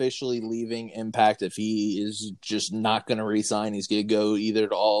Page is officially leaving Impact, if he is just not going to resign, he's going to go either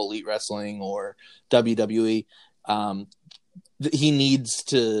to All Elite Wrestling or WWE. He needs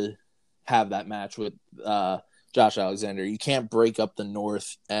to have that match with Josh Alexander. You can't break up the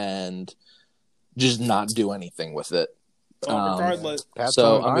North and just not do anything with it. Regardless,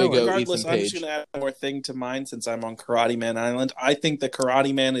 so I'm going to go regardless, Ethan I'm Page. just going to add one more thing to mine since I'm on Karate Man Island. I think the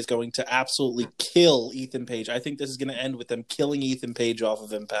Karate Man is going to absolutely kill Ethan Page. I think this is going to end with them killing Ethan Page off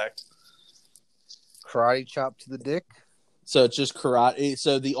of Impact. Karate chop to the dick. So it's just karate.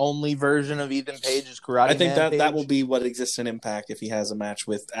 So the only version of Ethan Page is Karate Man. I think that Page? will be what exists in Impact if he has a match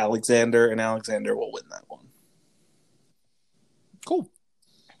with Alexander, and Alexander will win that one. Cool.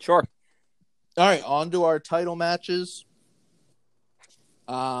 Sure. All right, on to our title matches.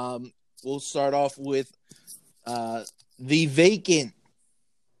 We'll start off with the vacant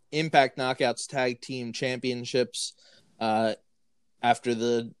Impact Knockouts Tag Team Championships. After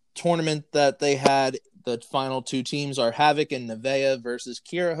the tournament that they had, the final two teams are Havoc and Nevaeh versus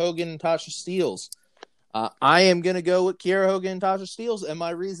Kiera Hogan and Tasha Steelz. I am going to go with Kiera Hogan and Tasha Steelz, and my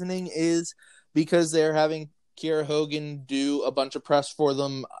reasoning is because they're having Kiera Hogan do a bunch of press for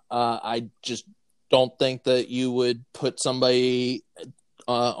them. I just don't think that you would put somebody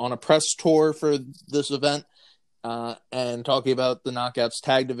on a press tour for this event and talking about the Knockouts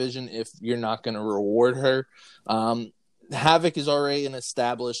tag division if you're not going to reward her. Havoc is already an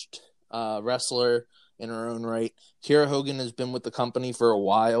established wrestler in her own right. Kiera Hogan has been with the company for a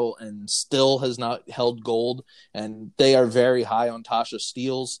while and still has not held gold, and they are very high on Tasha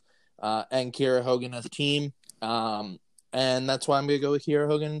Steelz and Kiera Hogan as a team. And that's why I'm going to go with Kiera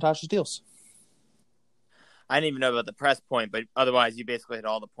Hogan and Tasha Steelz. I didn't even know about the press point, but otherwise you basically hit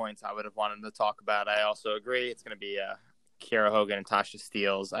all the points I would have wanted to talk about. I also agree. It's going to be Kiera Hogan and Tasha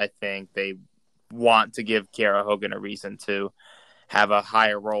Steelz. I think they want to give Kiera Hogan a reason to have a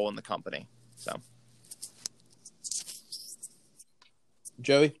higher role in the company. So,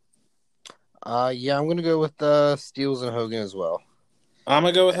 Joey? Yeah, I'm going to go with Steelz and Hogan as well. I'm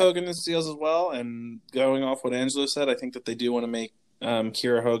going to go with Hogan and Steelz as well, and going off what Angelo said, I think that they do want to make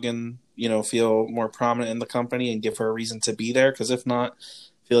Kiera Hogan, feel more prominent in the company and give her a reason to be there. Because if not,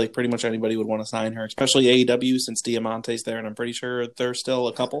 I feel like pretty much anybody would want to sign her, especially AEW since Diamante's there, and I'm pretty sure there's still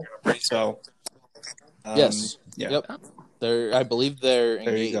a couple. So, yes, yeah, yep. I believe they're engaged.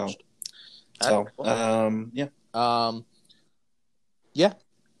 There you go. So, yeah.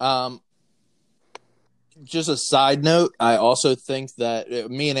 Just a side note, I also think that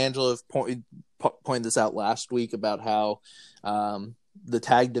me and Angelo have pointed this out last week about how the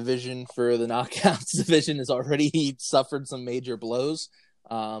tag division for the Knockouts division has already suffered some major blows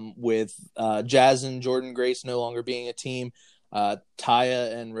with Jazz and Jordan Grace no longer being a team,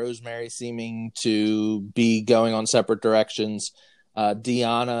 Taya and Rosemary seeming to be going on separate directions,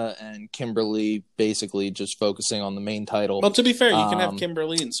 Deanna and Kimberly basically just focusing on the main title. Well, to be fair, you can have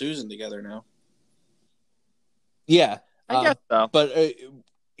Kimberly and Susan together now. Yeah, I guess so. But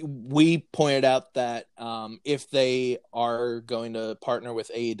we pointed out that if they are going to partner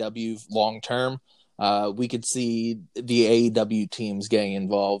with AEW long term, we could see the AEW teams getting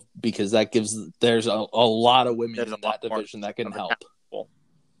involved because there's a lot of women in that division that can help.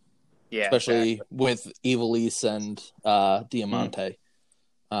 Yeah, especially exactly. with Ivelisse and Diamante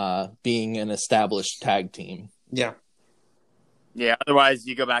being an established tag team. Yeah. Yeah, otherwise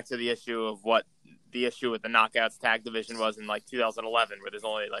you go back to the issue of what the issue with the Knockouts tag division was in like 2011, where there's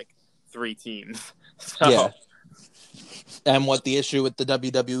only like 3 teams. So, Yeah. And what the issue with the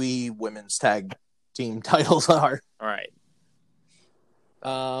WWE women's tag team titles are. all right.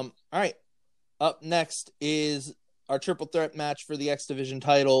 All right. Up next is our triple threat match for the X Division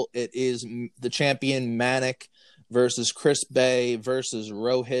title. It is the champion Manic versus Chris Bay versus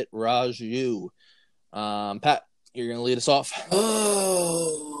Rohit Raju. Pat, you're going to lead us off.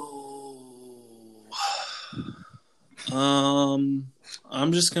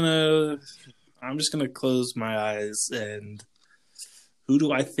 I'm just gonna close my eyes, and who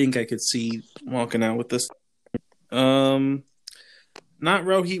do I think I could see walking out with this? Not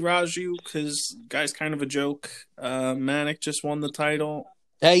Rohit Raju, because guy's kind of a joke. Manic just won the title.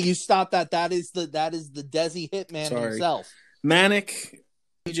 Hey, you stop that. That is the Desi Hitman himself. Manic,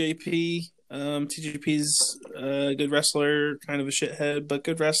 TJP. TJP's a good wrestler, kind of a shithead, but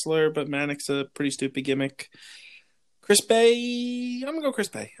good wrestler. But Manic's a pretty stupid gimmick. Chris Bay, I'm gonna go Chris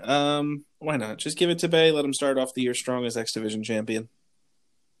Bay. Why not? Just give it to Bay. Let him start off the year strong as X Division champion.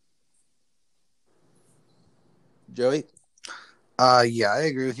 Joey? Yeah, I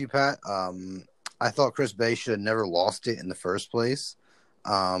agree with you, Pat. I thought Chris Bay should have never lost it in the first place.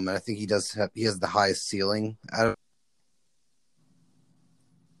 And I think he has the highest ceiling out of.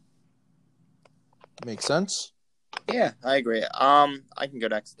 Makes sense. Yeah, I agree. I can go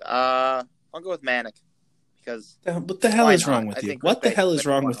next. I'll go with Manic because what the hell is wrong with you? What the hell is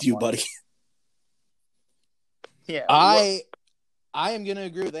wrong with you, buddy? Yeah, I am going to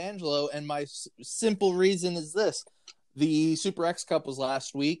agree with Angelo, and my simple reason is this: the Super X Cup was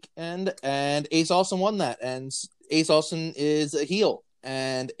last week, and Ace Austin won that, and Ace Austin is a heel,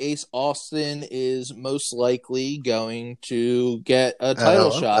 and Ace Austin is most likely going to get a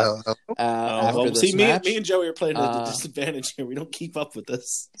title shot after this match. Me and Joey are playing at a disadvantage here. We don't keep up with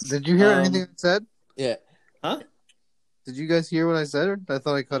this. Did you hear anything I said? Yeah. Huh? Did you guys hear what I said? Or I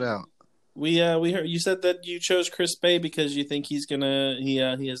thought I cut out. We heard you said that you chose Chris Bay because you think he has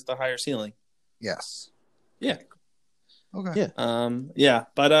the higher ceiling. Yes. Yeah. Okay. Yeah. Yeah,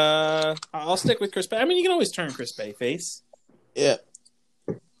 but I'll stick with Chris Bay. I mean, you can always turn Chris Bay face. Yeah.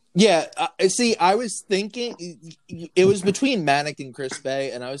 Yeah, see, I was thinking it was between Manic and Chris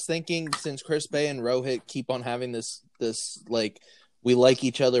Bay, and I was thinking since Chris Bay and Rohit keep on having this like we like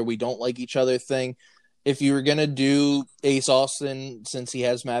each other, we don't like each other thing. If you were gonna do Ace Austin, since he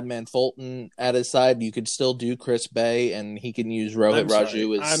has Madman Fulton at his side, you could still do Chris Bay, and he can use Rohit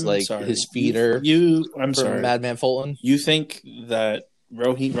Raju as his feeder. I'm sorry, Madman Fulton. You think that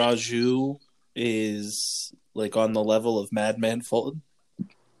Rohit Raju is like on the level of Madman Fulton?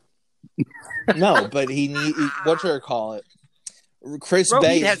 No, but what should I call it? Chris Rohit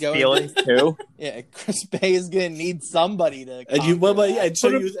Bay has is going feelings too. Yeah, Chris Bay is going to need somebody to. And you, well, yeah, and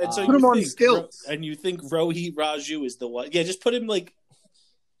so put you, and so him you on think, skills. and you think Rohit Raju is the one? Yeah, just put him like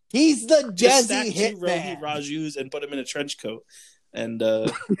He's the just Desi stack two Rohit Hitman. Rajus and put him in a trench coat, and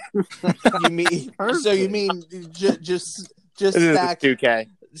You mean so? You mean just This is stack 2K.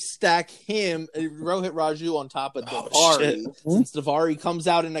 him Rohit Raju on top of Oh, Davari, shit. since Davari comes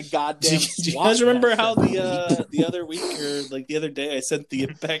out in a do goddamn. you guys remember how the other week or like the other day I sent the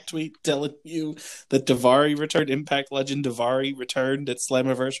Impact tweet telling you that Davari returned, Impact legend Davari returned at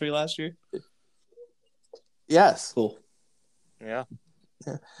Slammiversary last year? Yes. Cool. Yeah.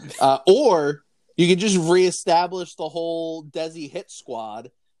 Or you could just reestablish the whole Desi Hit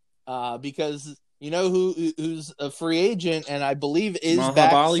Squad, because you know who's a free agent and I believe is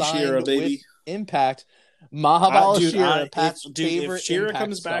back Mahabali signed Shira, with baby. Impact. Mahabali Dude, Shira, Pat's if favorite Shira Impact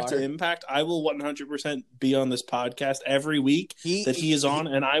comes back star. to Impact, I will 100% be on this podcast every week that he is on,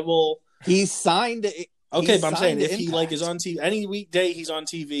 and I will. He's signed. Okay, he's but I'm saying signed if to he Impact. is on TV, any weekday he's on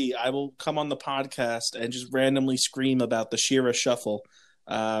TV, I will come on the podcast and just randomly scream about the Shira Shuffle.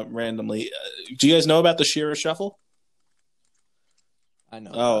 Randomly, do you guys know about the Shira Shuffle? I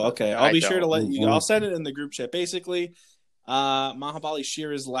know. Oh, okay. I'll I be sure to don't. let you. I'll send it in the group chat. Basically, Mahabali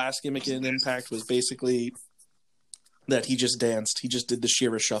Shira's last gimmick in Impact was basically that he just danced. He just did the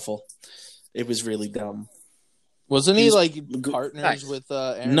Shira Shuffle. It was really dumb. Wasn't he He's- like partners with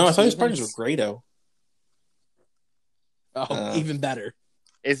Aaron No, I thought he was Stevens? partners with Grado. Oh, even better.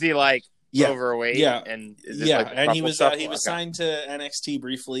 Is he like Yeah. overweight? Yeah. And is it Yeah, like the and he couple was shuffle? he was Okay. signed to NXT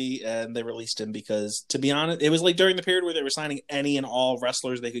briefly, and they released him because, to be honest, it was like during the period where they were signing any and all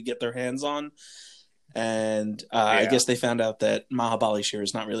wrestlers they could get their hands on, and I Yeah. guess they found out that Mahabali Shira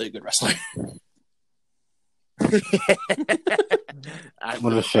is not really a good wrestler.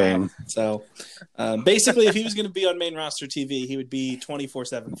 What a shame. So, basically, if he was going to be on main roster TV, he would be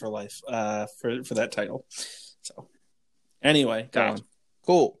 24/7 for life for that title. So, Anyway, go on.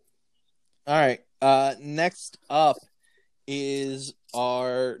 Cool. All right. Next up is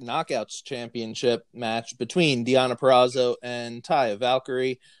our Knockouts Championship match between Deonna Purrazzo and Taya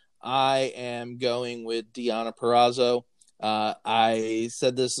Valkyrie. I am going with Deonna Purrazzo. I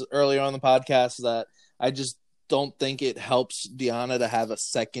said this earlier on the podcast that I just don't think it helps Deonna to have a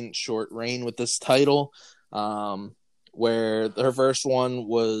second short reign with this title. Where her first one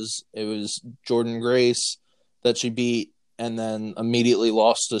was Jordan Grace that she beat and then immediately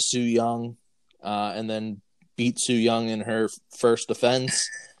lost to Su Yung, and then beat Su Yung in her first defense.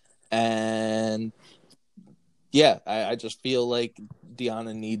 And yeah, I just feel like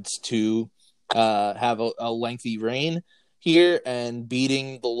Deonna needs to have a lengthy reign here, and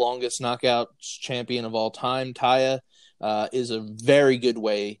beating the longest knockout champion of all time, Taya, is a very good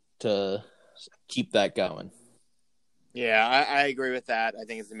way to keep that going. Yeah, I agree with that. I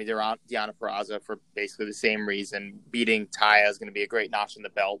think it's going to be Deonna Purrazzo for basically the same reason. Beating Taya is going to be a great notch in the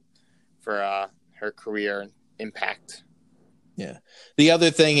belt for her career and impact. Yeah. The other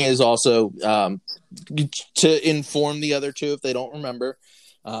thing is also to inform the other two if they don't remember,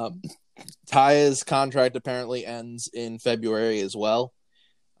 Taya's contract apparently ends in February as well.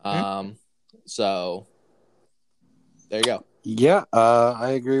 So there you go. Yeah,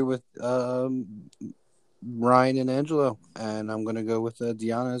 I agree with Ryan and Angelo, and I'm going to go with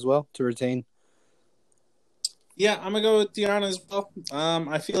Deonna as well to retain. Yeah, I'm gonna go with Deonna as well.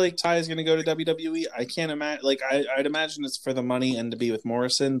 I feel like Ty is gonna go to WWE. I can't imagine. Like, I'd imagine it's for the money and to be with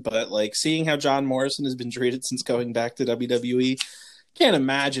Morrison. But like, seeing how John Morrison has been treated since going back to WWE, can't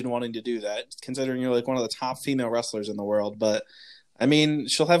imagine wanting to do that. Considering you're like one of the top female wrestlers in the world. But I mean,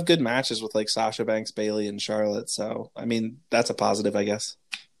 she'll have good matches with like Sasha Banks, Bayley, and Charlotte. So I mean, that's a positive, I guess.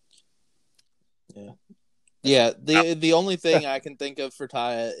 Yeah. Yeah, the only thing I can think of for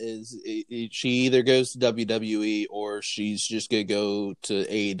Taya is she either goes to WWE or she's just going to go to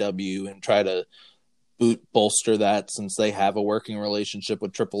AEW and try to bolster that, since they have a working relationship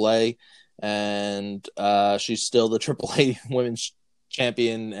with AAA, and she's still the AAA Women's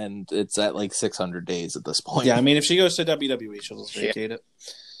Champion, and it's at like 600 days at this point. Yeah, I mean, if she goes to WWE, she'll just vacate it.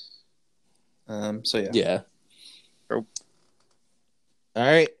 So, yeah. Yeah. All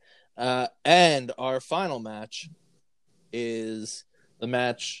right. And our final match is the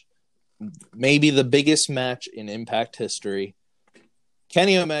match, maybe the biggest match in Impact history.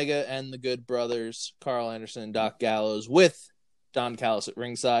 Kenny Omega and the Good Brothers, Carl Anderson and Doc Gallows, with Don Callis at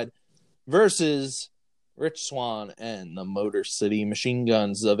ringside, versus Rich Swann and the Motor City Machine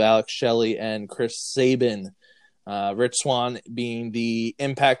Guns of Alex Shelley and Chris Sabin. Rich Swann being the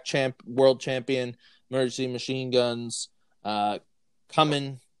Impact World Champion, Motor City Machine Guns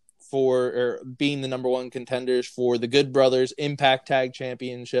being the number one contenders for the Good Brothers Impact Tag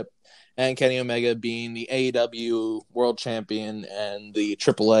Championship, and Kenny Omega being the AEW World Champion and the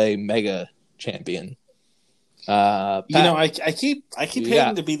AAA Mega Champion. I keep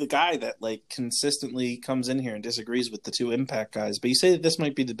hating to be the guy that like consistently comes in here and disagrees with the two Impact guys, but you say that this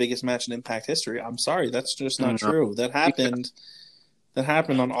might be the biggest match in Impact history. I'm sorry, that's just not true. That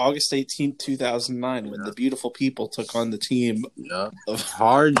happened on August 18th, 2009, when the Beautiful People took on the team of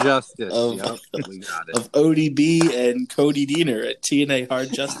Hard Justice. of, We got it. of ODB and Cody Deaner at TNA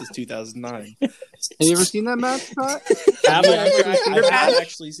Hard Justice 2009. Have you ever seen that match, Scott? I have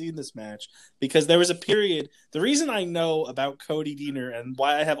actually seen this match, because there was a period. The reason I know about Cody Deaner and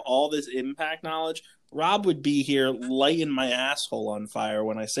why I have all this Impact knowledge, Rob would be here lighting my asshole on fire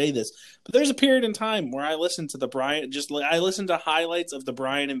when I say this. But there's a period in time where I listened to I listened to highlights of the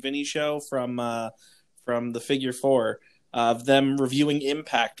Brian and Vinny show from the Figure 4 of them reviewing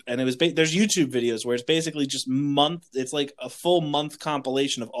Impact, and it was there's YouTube videos where it's basically just it's like a full month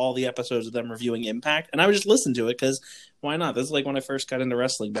compilation of all the episodes of them reviewing Impact, and I would just listen to it because why not? This is like when I first got into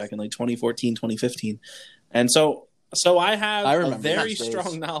wrestling back in like 2014, 2015, and so I have a very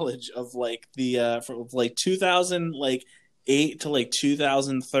strong knowledge of like the from like 2008 to like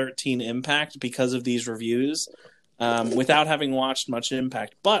 2013 Impact because of these reviews, without having watched much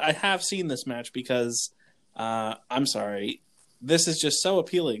Impact. But I have seen this match because I'm sorry, this is just so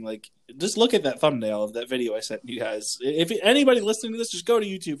appealing. Like, just look at that thumbnail of that video I sent you guys. If anybody listening to this, just go to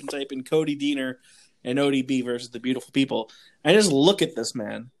YouTube and type in Cody Deaner and ODB versus the Beautiful People, and just look at this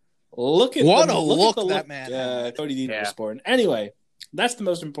man. Look at that man. Cody Deaner was sporting. Anyway, that's the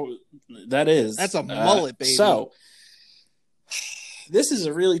most important. That's a mullet, baby. So this is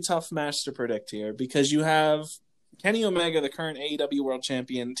a really tough match to predict here, because you have Kenny Omega, the current AEW World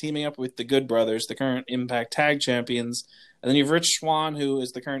Champion, teaming up with the Good Brothers, the current Impact Tag Champions, and then you have Rich Swann, who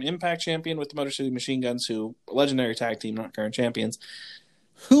is the current Impact Champion, with the Motor City Machine Guns, who a legendary tag team, not current champions,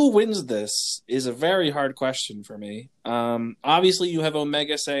 Who wins this is a very hard question for me. Obviously, you have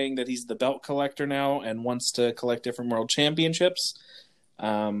Omega saying that he's the belt collector now and wants to collect different world championships.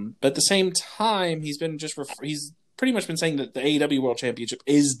 But at the same time, he's pretty much been saying that the AEW World Championship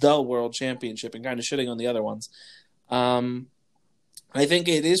is the World Championship and kind of shitting on the other ones. I think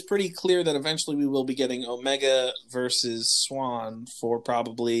it is pretty clear that eventually we will be getting Omega versus Swan for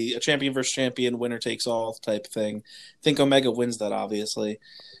probably a champion versus champion, winner takes all type thing. I think Omega wins that, obviously.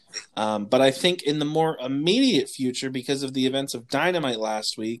 But I think in the more immediate future, because of the events of Dynamite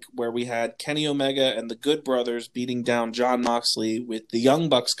last week, where we had Kenny Omega and the Good Brothers beating down Jon Moxley with the Young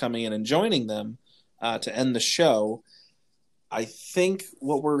Bucks coming in and joining them to end the show, I think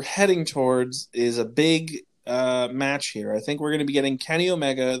what we're heading towards is a big match here. I think we're going to be getting Kenny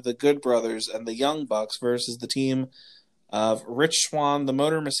Omega, the Good Brothers, and the Young Bucks versus the team of Rich Swann, the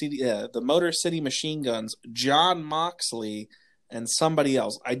Motor City Machine Guns, Jon Moxley, and somebody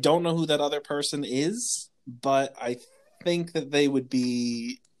else. I don't know who that other person is, but I think that they would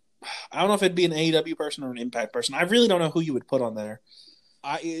be. I don't know if it'd be an AEW person or an Impact person. I really don't know who you would put on there.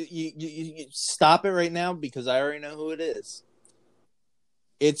 You stop it right now because I already know who it is.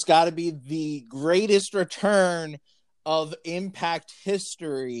 It's got to be the greatest return of Impact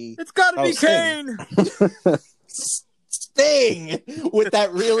history. It's got to be Kane. Sting with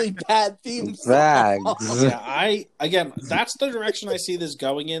that really bad theme song. Yeah, that's the direction I see this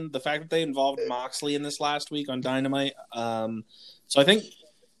going in. The fact that they involved Moxley in this last week on Dynamite. So I think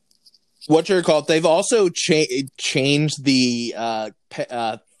they've also changed the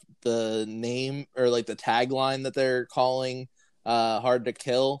name or like the tagline that they're calling Hard to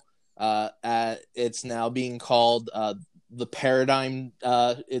Kill. It's now being called the Paradigm.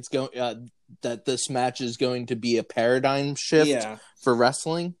 It's going that this match is going to be a paradigm shift for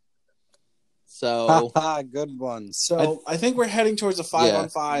wrestling. So good one. So I think we're heading towards a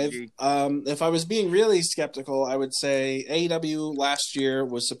 5-on-5. If I was being really skeptical, I would say AEW last year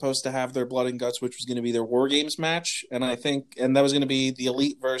was supposed to have their Blood and Guts, which was going to be their War Games match, and that was going to be the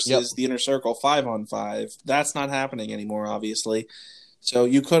Elite versus the Inner Circle 5-on-5. That's not happening anymore, obviously. So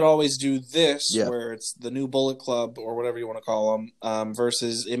you could always do this, where it's the new Bullet Club or whatever you want to call them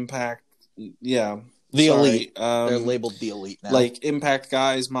versus Impact. Yeah. Elite. They're labeled the Elite now. Like Impact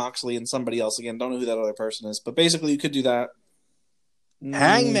guys, Moxley, and somebody else. Again, don't know who that other person is. But basically, you could do that.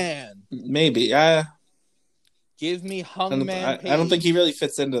 Hangman. Maybe. Give me Hangman. I don't think he really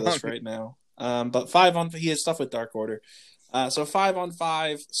fits into this right now. But 5-on-5, he has stuff with Dark Order. So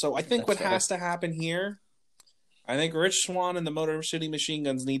 5-on-5. So I think has to happen here, I think Rich Swann and the Motor City Machine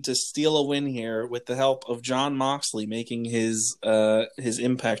Guns need to steal a win here with the help of Jon Moxley making his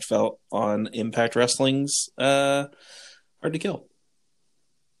impact felt on Impact Wrestling's Hard to Kill.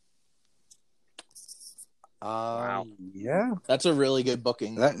 Wow. Yeah. That's a really good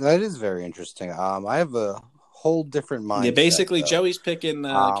booking. That is very interesting. I have a whole different mindset. Yeah, basically, Joey's picking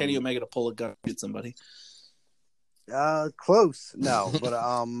Kenny Omega to pull a gun and shoot somebody. Close. No, but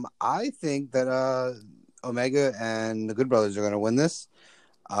I think that Omega and the Good Brothers are going to win this.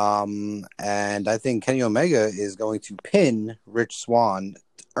 And I think Kenny Omega is going to pin Rich Swann,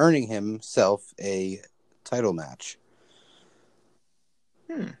 earning himself a title match.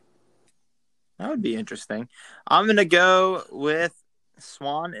 That would be interesting. I'm going to go with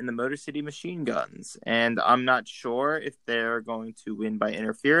Swann and the Motor City Machine Guns. And I'm not sure if they're going to win by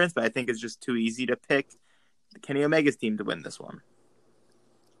interference, but I think it's just too easy to pick Kenny Omega's team to win this one.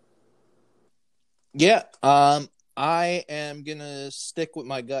 Yeah, I am going to stick with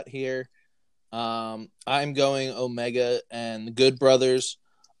my gut here. I'm going Omega and the Good Brothers.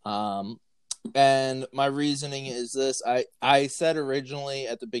 And my reasoning is this. I said originally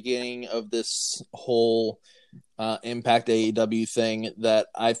at the beginning of this whole Impact AEW thing that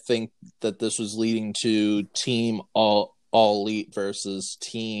I think that this was leading to Team All Elite versus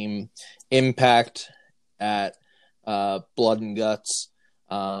Team Impact at Blood and Guts.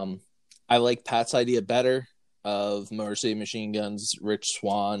 I like Pat's idea better of Motor City Machine Guns, Rich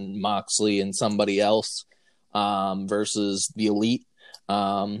Swann, Moxley, and somebody else versus the Elite.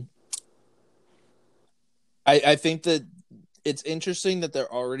 I think that it's interesting that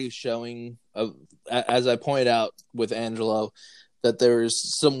they're already showing, as I pointed out with Angelo, that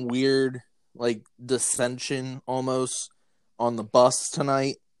there's some weird like dissension almost on the bus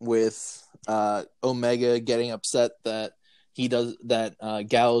tonight with Omega getting upset that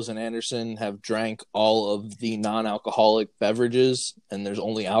Gallows and Anderson have drank all of the non-alcoholic beverages and there's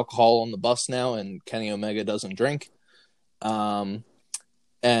only alcohol on the bus now and Kenny Omega doesn't drink.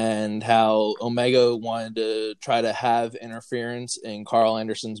 and how Omega wanted to try to have interference in Carl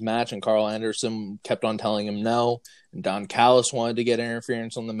Anderson's match, and Carl Anderson kept on telling him no. And Don Callis wanted to get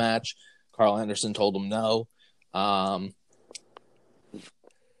interference on the match. Carl Anderson told him no. I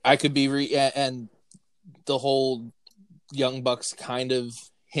could be and the whole Young Bucks kind of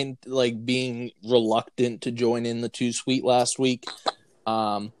hint like being reluctant to join in the Too Sweet last week.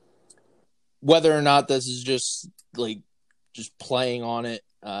 Whether or not this is just playing on it,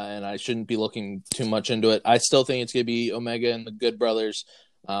 and I shouldn't be looking too much into it. I still think it's going to be Omega and the Good Brothers.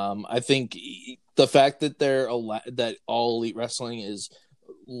 I think the fact that that All Elite Wrestling is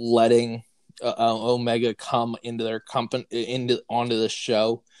letting Omega come into their company onto the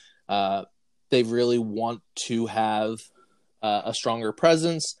show, they really want to have a stronger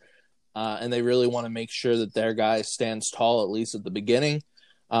presence, and they really want to make sure that their guy stands tall, at least at the beginning.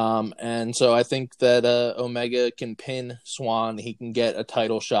 And so I think that Omega can pin Swan. He can get a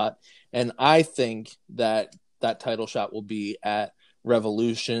title shot. And I think that title shot will be at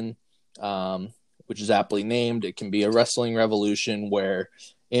Revolution, which is aptly named. It can be a Wrestling Revolution where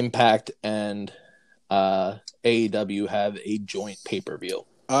Impact and AEW have a joint pay-per-view.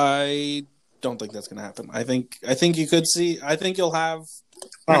 I don't think that's going to happen. I think you could see. I think you'll have.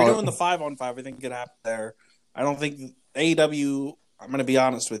 If you're doing the 5-on-5, I think it could happen there. I don't think AEW. I'm going to be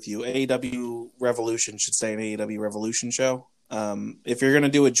honest with you. AEW Revolution should stay an AEW Revolution show. If you're going to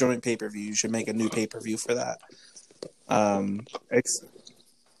do a joint pay-per-view, you should make a new pay-per-view for that.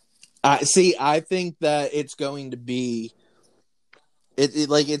 I think that it's going to be.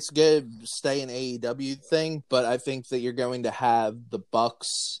 It's going to stay an AEW thing, but I think that you're going to have the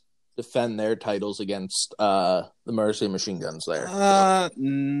Bucks defend their titles against the Mercy Machine Guns there.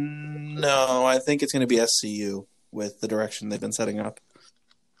 No, I think it's going to be SCU with the direction they've been setting up.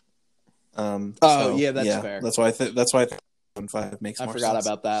 That's fair. That's why I think 5 makes more sense. I forgot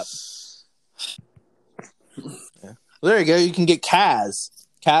about that. Yeah. Well, there you go. You can get Kaz.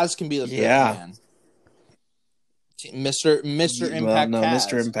 Kaz can be the fifth man. Mr. Impact. Well, no, Kaz.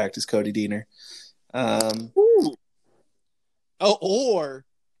 Mr. Impact is Cody Deaner.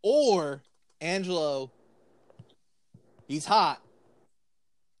 Or Angelo. He's hot.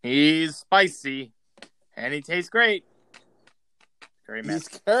 He's spicy. And he tastes great. Curry Man. He's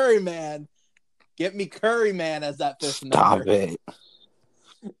Curry Man. Get me Curry Man as that fifth member. Stop it.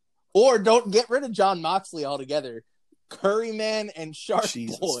 Or don't get rid of John Moxley altogether. Curry Man and Shark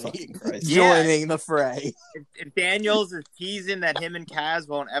Boy joining the fray. If Daniels is teasing that him and Kaz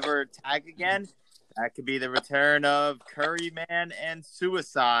won't ever tag again, that could be the return of Curry Man and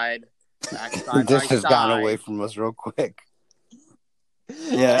Suicide. This has gone away from us real quick.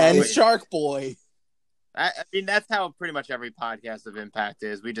 Yeah, and Shark Boy. I mean, that's how pretty much every podcast of Impact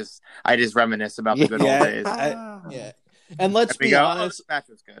is. I just reminisce about the good old days. Yeah. And let's be honest, match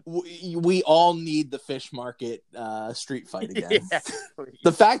was good. We all need the Fish Market street fight again. Yeah,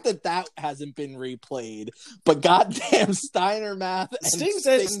 the fact that hasn't been replayed, but goddamn Steiner Math and Sting's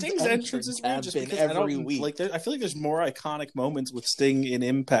entrance is weird just because every week. I feel like there's more iconic moments with Sting in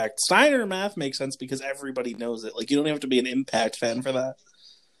Impact. Steiner Math makes sense because everybody knows it. Like, you don't have to be an Impact fan for that.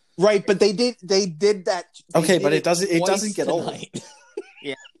 Right, but they did that. Okay, but it doesn't get old.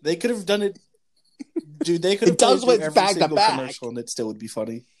 Yeah, they could have done it. Dude, they could have done every back single commercial and it still would be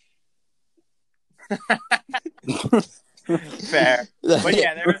funny. Fair, but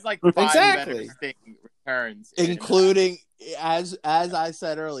yeah, there was like 5 better Sting returns, including as I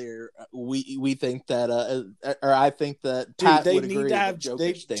said earlier, we think that or I think that Pat they would need agree to have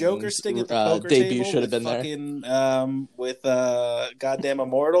Joker Sting at the poker debut table should have been fucking, there with goddamn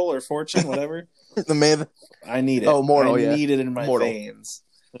Immortal or Fortune, whatever. The man, I need it. Oh, Mortal, I need it in my veins.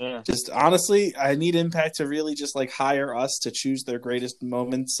 Yeah. Just honestly, I need Impact to really just like hire us to choose their greatest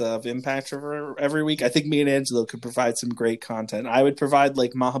moments of Impact for every week. I think me and Angelo could provide some great content. I would provide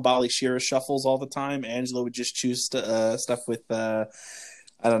like Mahabali Shira shuffles all the time. Angelo would just choose stuff with I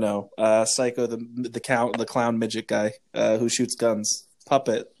don't know, Psycho the clown midget guy who shoots guns.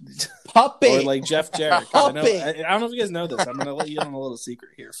 Puppet. Or like Jeff Jarrett. I don't know if you guys know this. I'm going to let you in on a little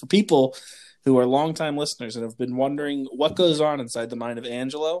secret here. For people who are longtime listeners and have been wondering what goes on inside the mind of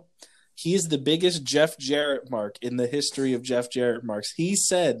Angelo, he's the biggest Jeff Jarrett mark in the history of Jeff Jarrett marks. He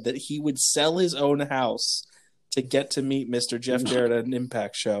said that he would sell his own house to get to meet Mr. Jeff Jarrett at an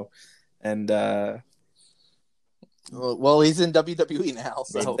Impact show. And well, he's in WWE now,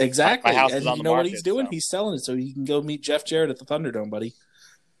 so exactly. And you know what he's doing? So. He's selling it so he can go meet Jeff Jarrett at the Thunderdome, buddy.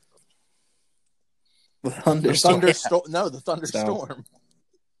 The Thunderstorm.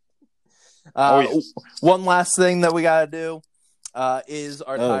 One last thing that we got to do is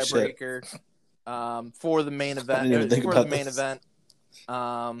our tiebreaker for the main event.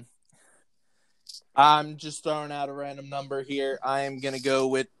 I'm just throwing out a random number here. I am going to go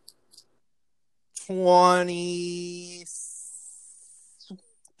with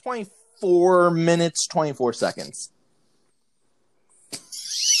 24 minutes, 24 seconds.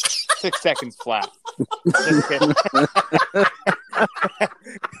 6 seconds flat. Just kidding.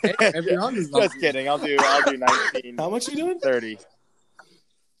 Just kidding. I'll do 19. How much are you doing? 30.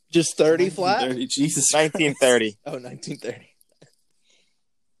 Just 30 flat? 30. Jesus. 1930. Oh, 1930.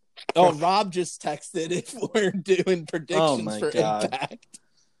 Oh, Rob just texted if we're doing predictions for God. Impact.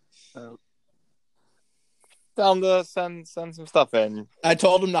 Tell him to send some stuff in. I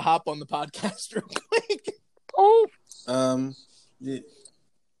told him to hop on the podcast real quick.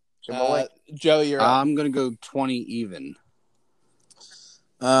 Joe, you're up. I'm gonna go 20 even.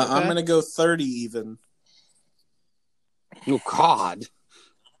 I'm gonna go 30 even. Oh God!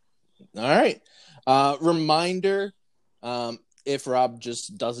 All right. Reminder: if Rob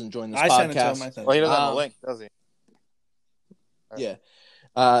just doesn't join this podcast, sent it to him, I think. Well, he doesn't have a link, does he? Yeah.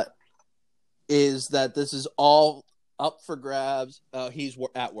 Is that this is all up for grabs? He's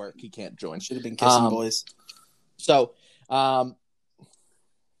at work; he can't join. Should have been kissing boys. So,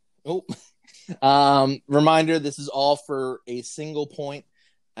 reminder: this is all for a single point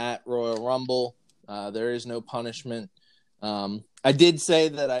at Royal Rumble. There is no punishment. I did say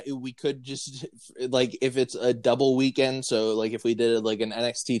that we could just like if it's a double weekend. So like if we did like an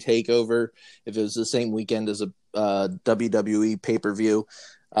NXT takeover, if it was the same weekend as a WWE pay-per-view,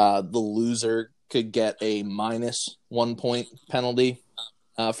 the loser could get a -1 point penalty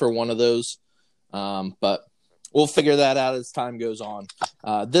for one of those. But we'll figure that out as time goes on.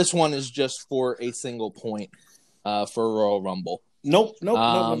 This one is just for a single point for Royal Rumble. Nope.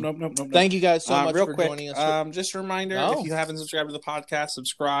 Thank you guys so much real for quick, joining us. just a reminder, if you haven't subscribed to the podcast,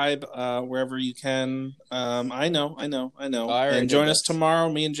 subscribe wherever you can. I know. And join us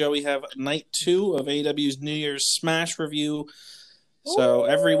tomorrow. Me and Joey have night 2 of AEW's New Year's Smash review. So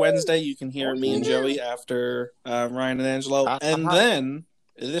every Wednesday you can hear me and Joey after Ryan and Angelo. And then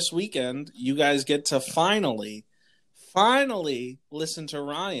this weekend, you guys get to finally listen to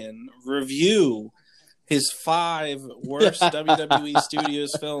Ryan review his 5 worst WWE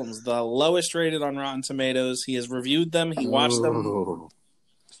Studios films, the lowest rated on Rotten Tomatoes. He has reviewed them. He watched them.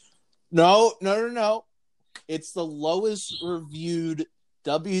 No. It's the lowest reviewed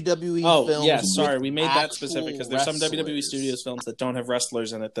WWE films. Oh, yes. Sorry, we made that actual specific because there's some wrestlers. WWE Studios films that don't have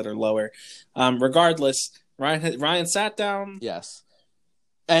wrestlers in it that are lower. Regardless, Ryan sat down. Yes.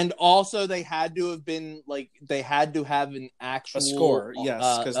 And also, they had to have been they had to have an actual score,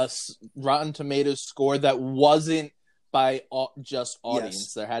 yes, a Rotten Tomatoes score that wasn't by just audience.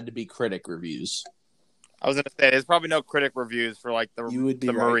 Yes. There had to be critic reviews. I was gonna say there's probably no critic reviews for like the right.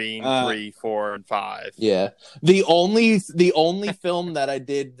 Marine 3, 4, and 5. Yeah, the only film that I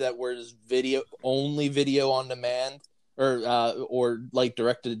did that was video on demand or like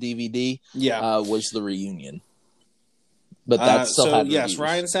direct to DVD. Was The Reunion. But that's still yes,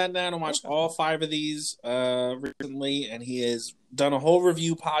 Ryan sat down and watched all 5 of these recently, and he has done a whole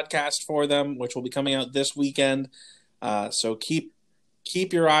review podcast for them, which will be coming out this weekend. So keep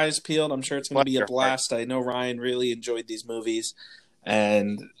your eyes peeled. I'm sure it's going to be a blast. I know Ryan really enjoyed these movies,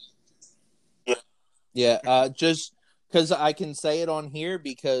 and just because I can say it on here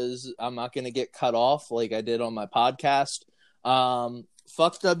because I'm not going to get cut off like I did on my podcast.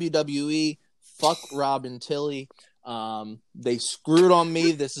 Fuck WWE. Fuck Rob and Tilly. They screwed on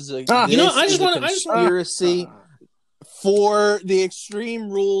me. This is a conspiracy for the Extreme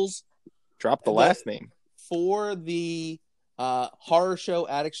Rules. Drop the last name For the horror show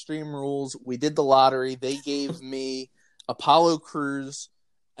at Extreme Rules. We did the lottery. They gave me Apollo Crews,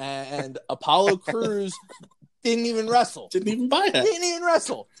 and Apollo Crews didn't even wrestle. Didn't even buy it. Didn't even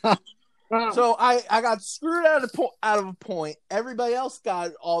wrestle. So I got screwed out of a point. Everybody else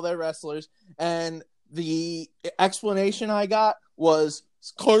got all their wrestlers, and the explanation I got was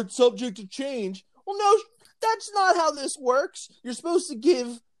card subject to change. Well, no, that's not how this works. You're supposed to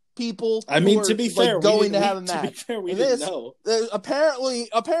give people. To be fair, going to have a match. To be fair, we didn't know. Apparently,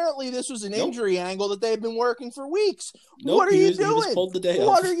 this was an injury angle that they've been working for weeks. Nope, what are you doing? He was pulled the day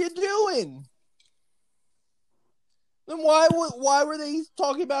what off. are you doing? Then why were they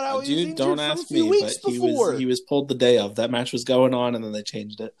talking about how he was injured don't from ask a few me, weeks but before? he was pulled the day of. That match was going on, and then they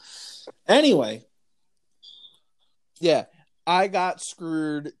changed it. Anyway. Yeah, I got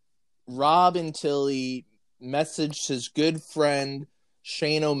screwed. Rob and Tilly messaged his good friend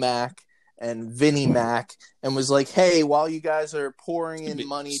Shane O'Mac and Vinnie Mac and was like, hey, while you guys are pouring in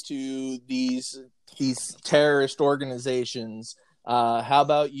money to these terrorist organizations, How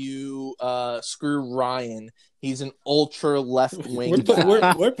about you screw Ryan? He's an ultra left wing.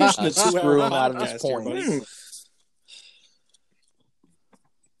 We're pushing the 2 Screw hour him out of his podcast here, points. buddy.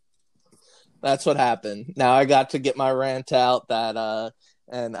 That's what happened. Now I got to get my rant out that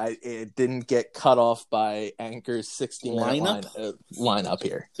and it didn't get cut off by Anchor's 60-minute lineup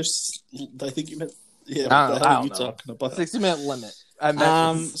here. I think you meant. Yeah, I what the hell are don't you know. talking about? 60-minute limit. I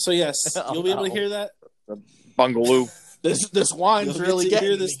meant So yes, you'll be able to hear that. Bungaloo. this wine's You'll really get to getting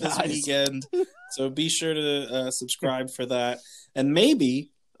hear this me, guys. weekend. So be sure to subscribe for that. And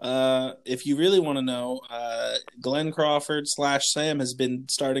maybe if you really want to know, Glenn Crawford / Sam has been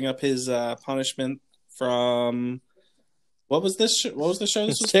starting up his punishment from. What was this? What was the show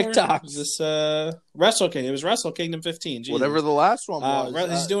this was TikTok. For? Was this Wrestle Kingdom? It was Wrestle Kingdom 15. Jesus. Whatever the last one was.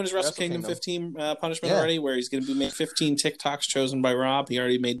 He's doing his Wrestle Kingdom 15 punishment already, where he's going to be making 15 TikToks chosen by Rob. He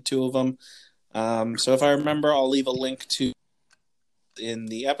already made 2 of them. So if I remember, I'll leave a link to in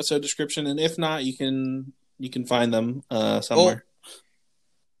the episode description, and if not, you can find them somewhere.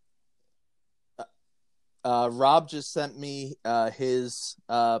 Rob just sent me sent his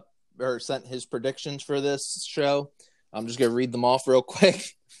predictions for this show. I'm just gonna read them off real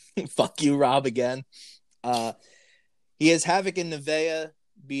quick. Fuck you, Rob, again. He has Havoc and Nevaeh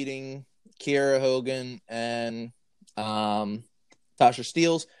beating Kiera Hogan and Tasha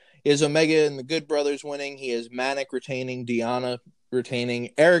Steelz. He has Omega and the Good Brothers winning. He has Manic retaining, Deanna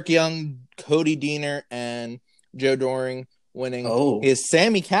retaining, Eric Young, Cody Deaner, and Joe Doring winning. Oh. He has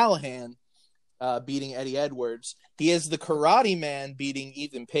Sami Callihan beating Eddie Edwards. He has the Karate Man beating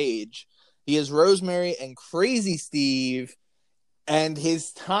Ethan Page. He has Rosemary and Crazy Steve, and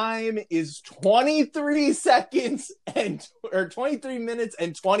his time is 23 minutes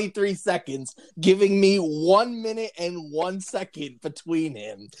and 23 seconds, giving me 1 minute and 1 second between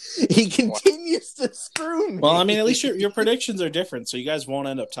him. He continues to screw me. Well, I mean, at least your predictions are different, so you guys won't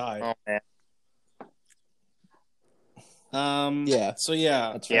end up tied. Oh, man. Yeah. So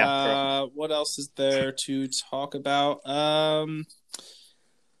yeah. What else is there to talk about?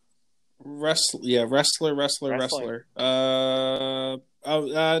 Wrestler. New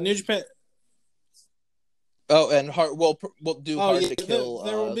Japan. Oh, and we'll do Hard to Kill.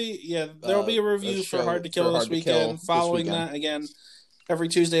 There will be a review for Hard to Kill this weekend. Following that, again, every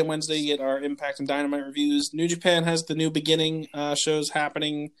Tuesday and Wednesday you get our Impact and Dynamite reviews. New Japan has the New Beginning shows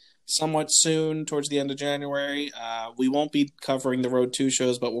happening somewhat soon, towards the end of January. We won't be covering the Road 2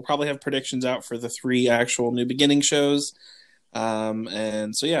 shows, but we'll probably have predictions out for the 3 actual New Beginning shows. So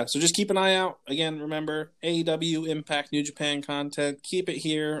just keep an eye out. Again, remember, AEW, Impact, New Japan content. Keep it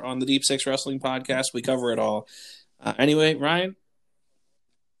here on the Deep Six Wrestling Podcast. We cover it all. Anyway, Ryan?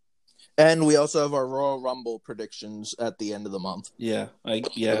 And we also have our Royal Rumble predictions at the end of the month. Sadly.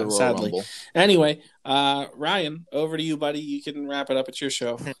 Rumble. Anyway, Ryan, over to you, buddy. You can wrap it up. It's your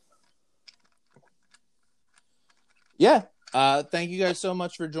show. Yeah. Thank you guys so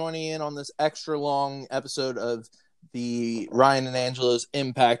much for joining in on this extra long episode of the Ryan and Angelo's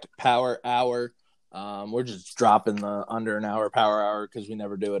Impact Power Hour. We're just dropping the under an hour power hour because we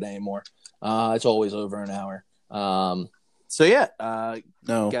never do it anymore. It's always over an hour. No. You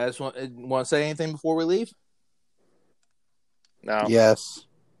guys want to say anything before we leave? No. Yes.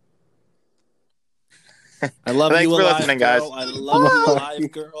 I love Thanks you for alive, listening, girl. guys. I love you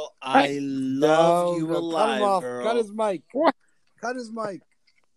alive, girl. I love you alive, girl. Cut his mic. Cut his mic.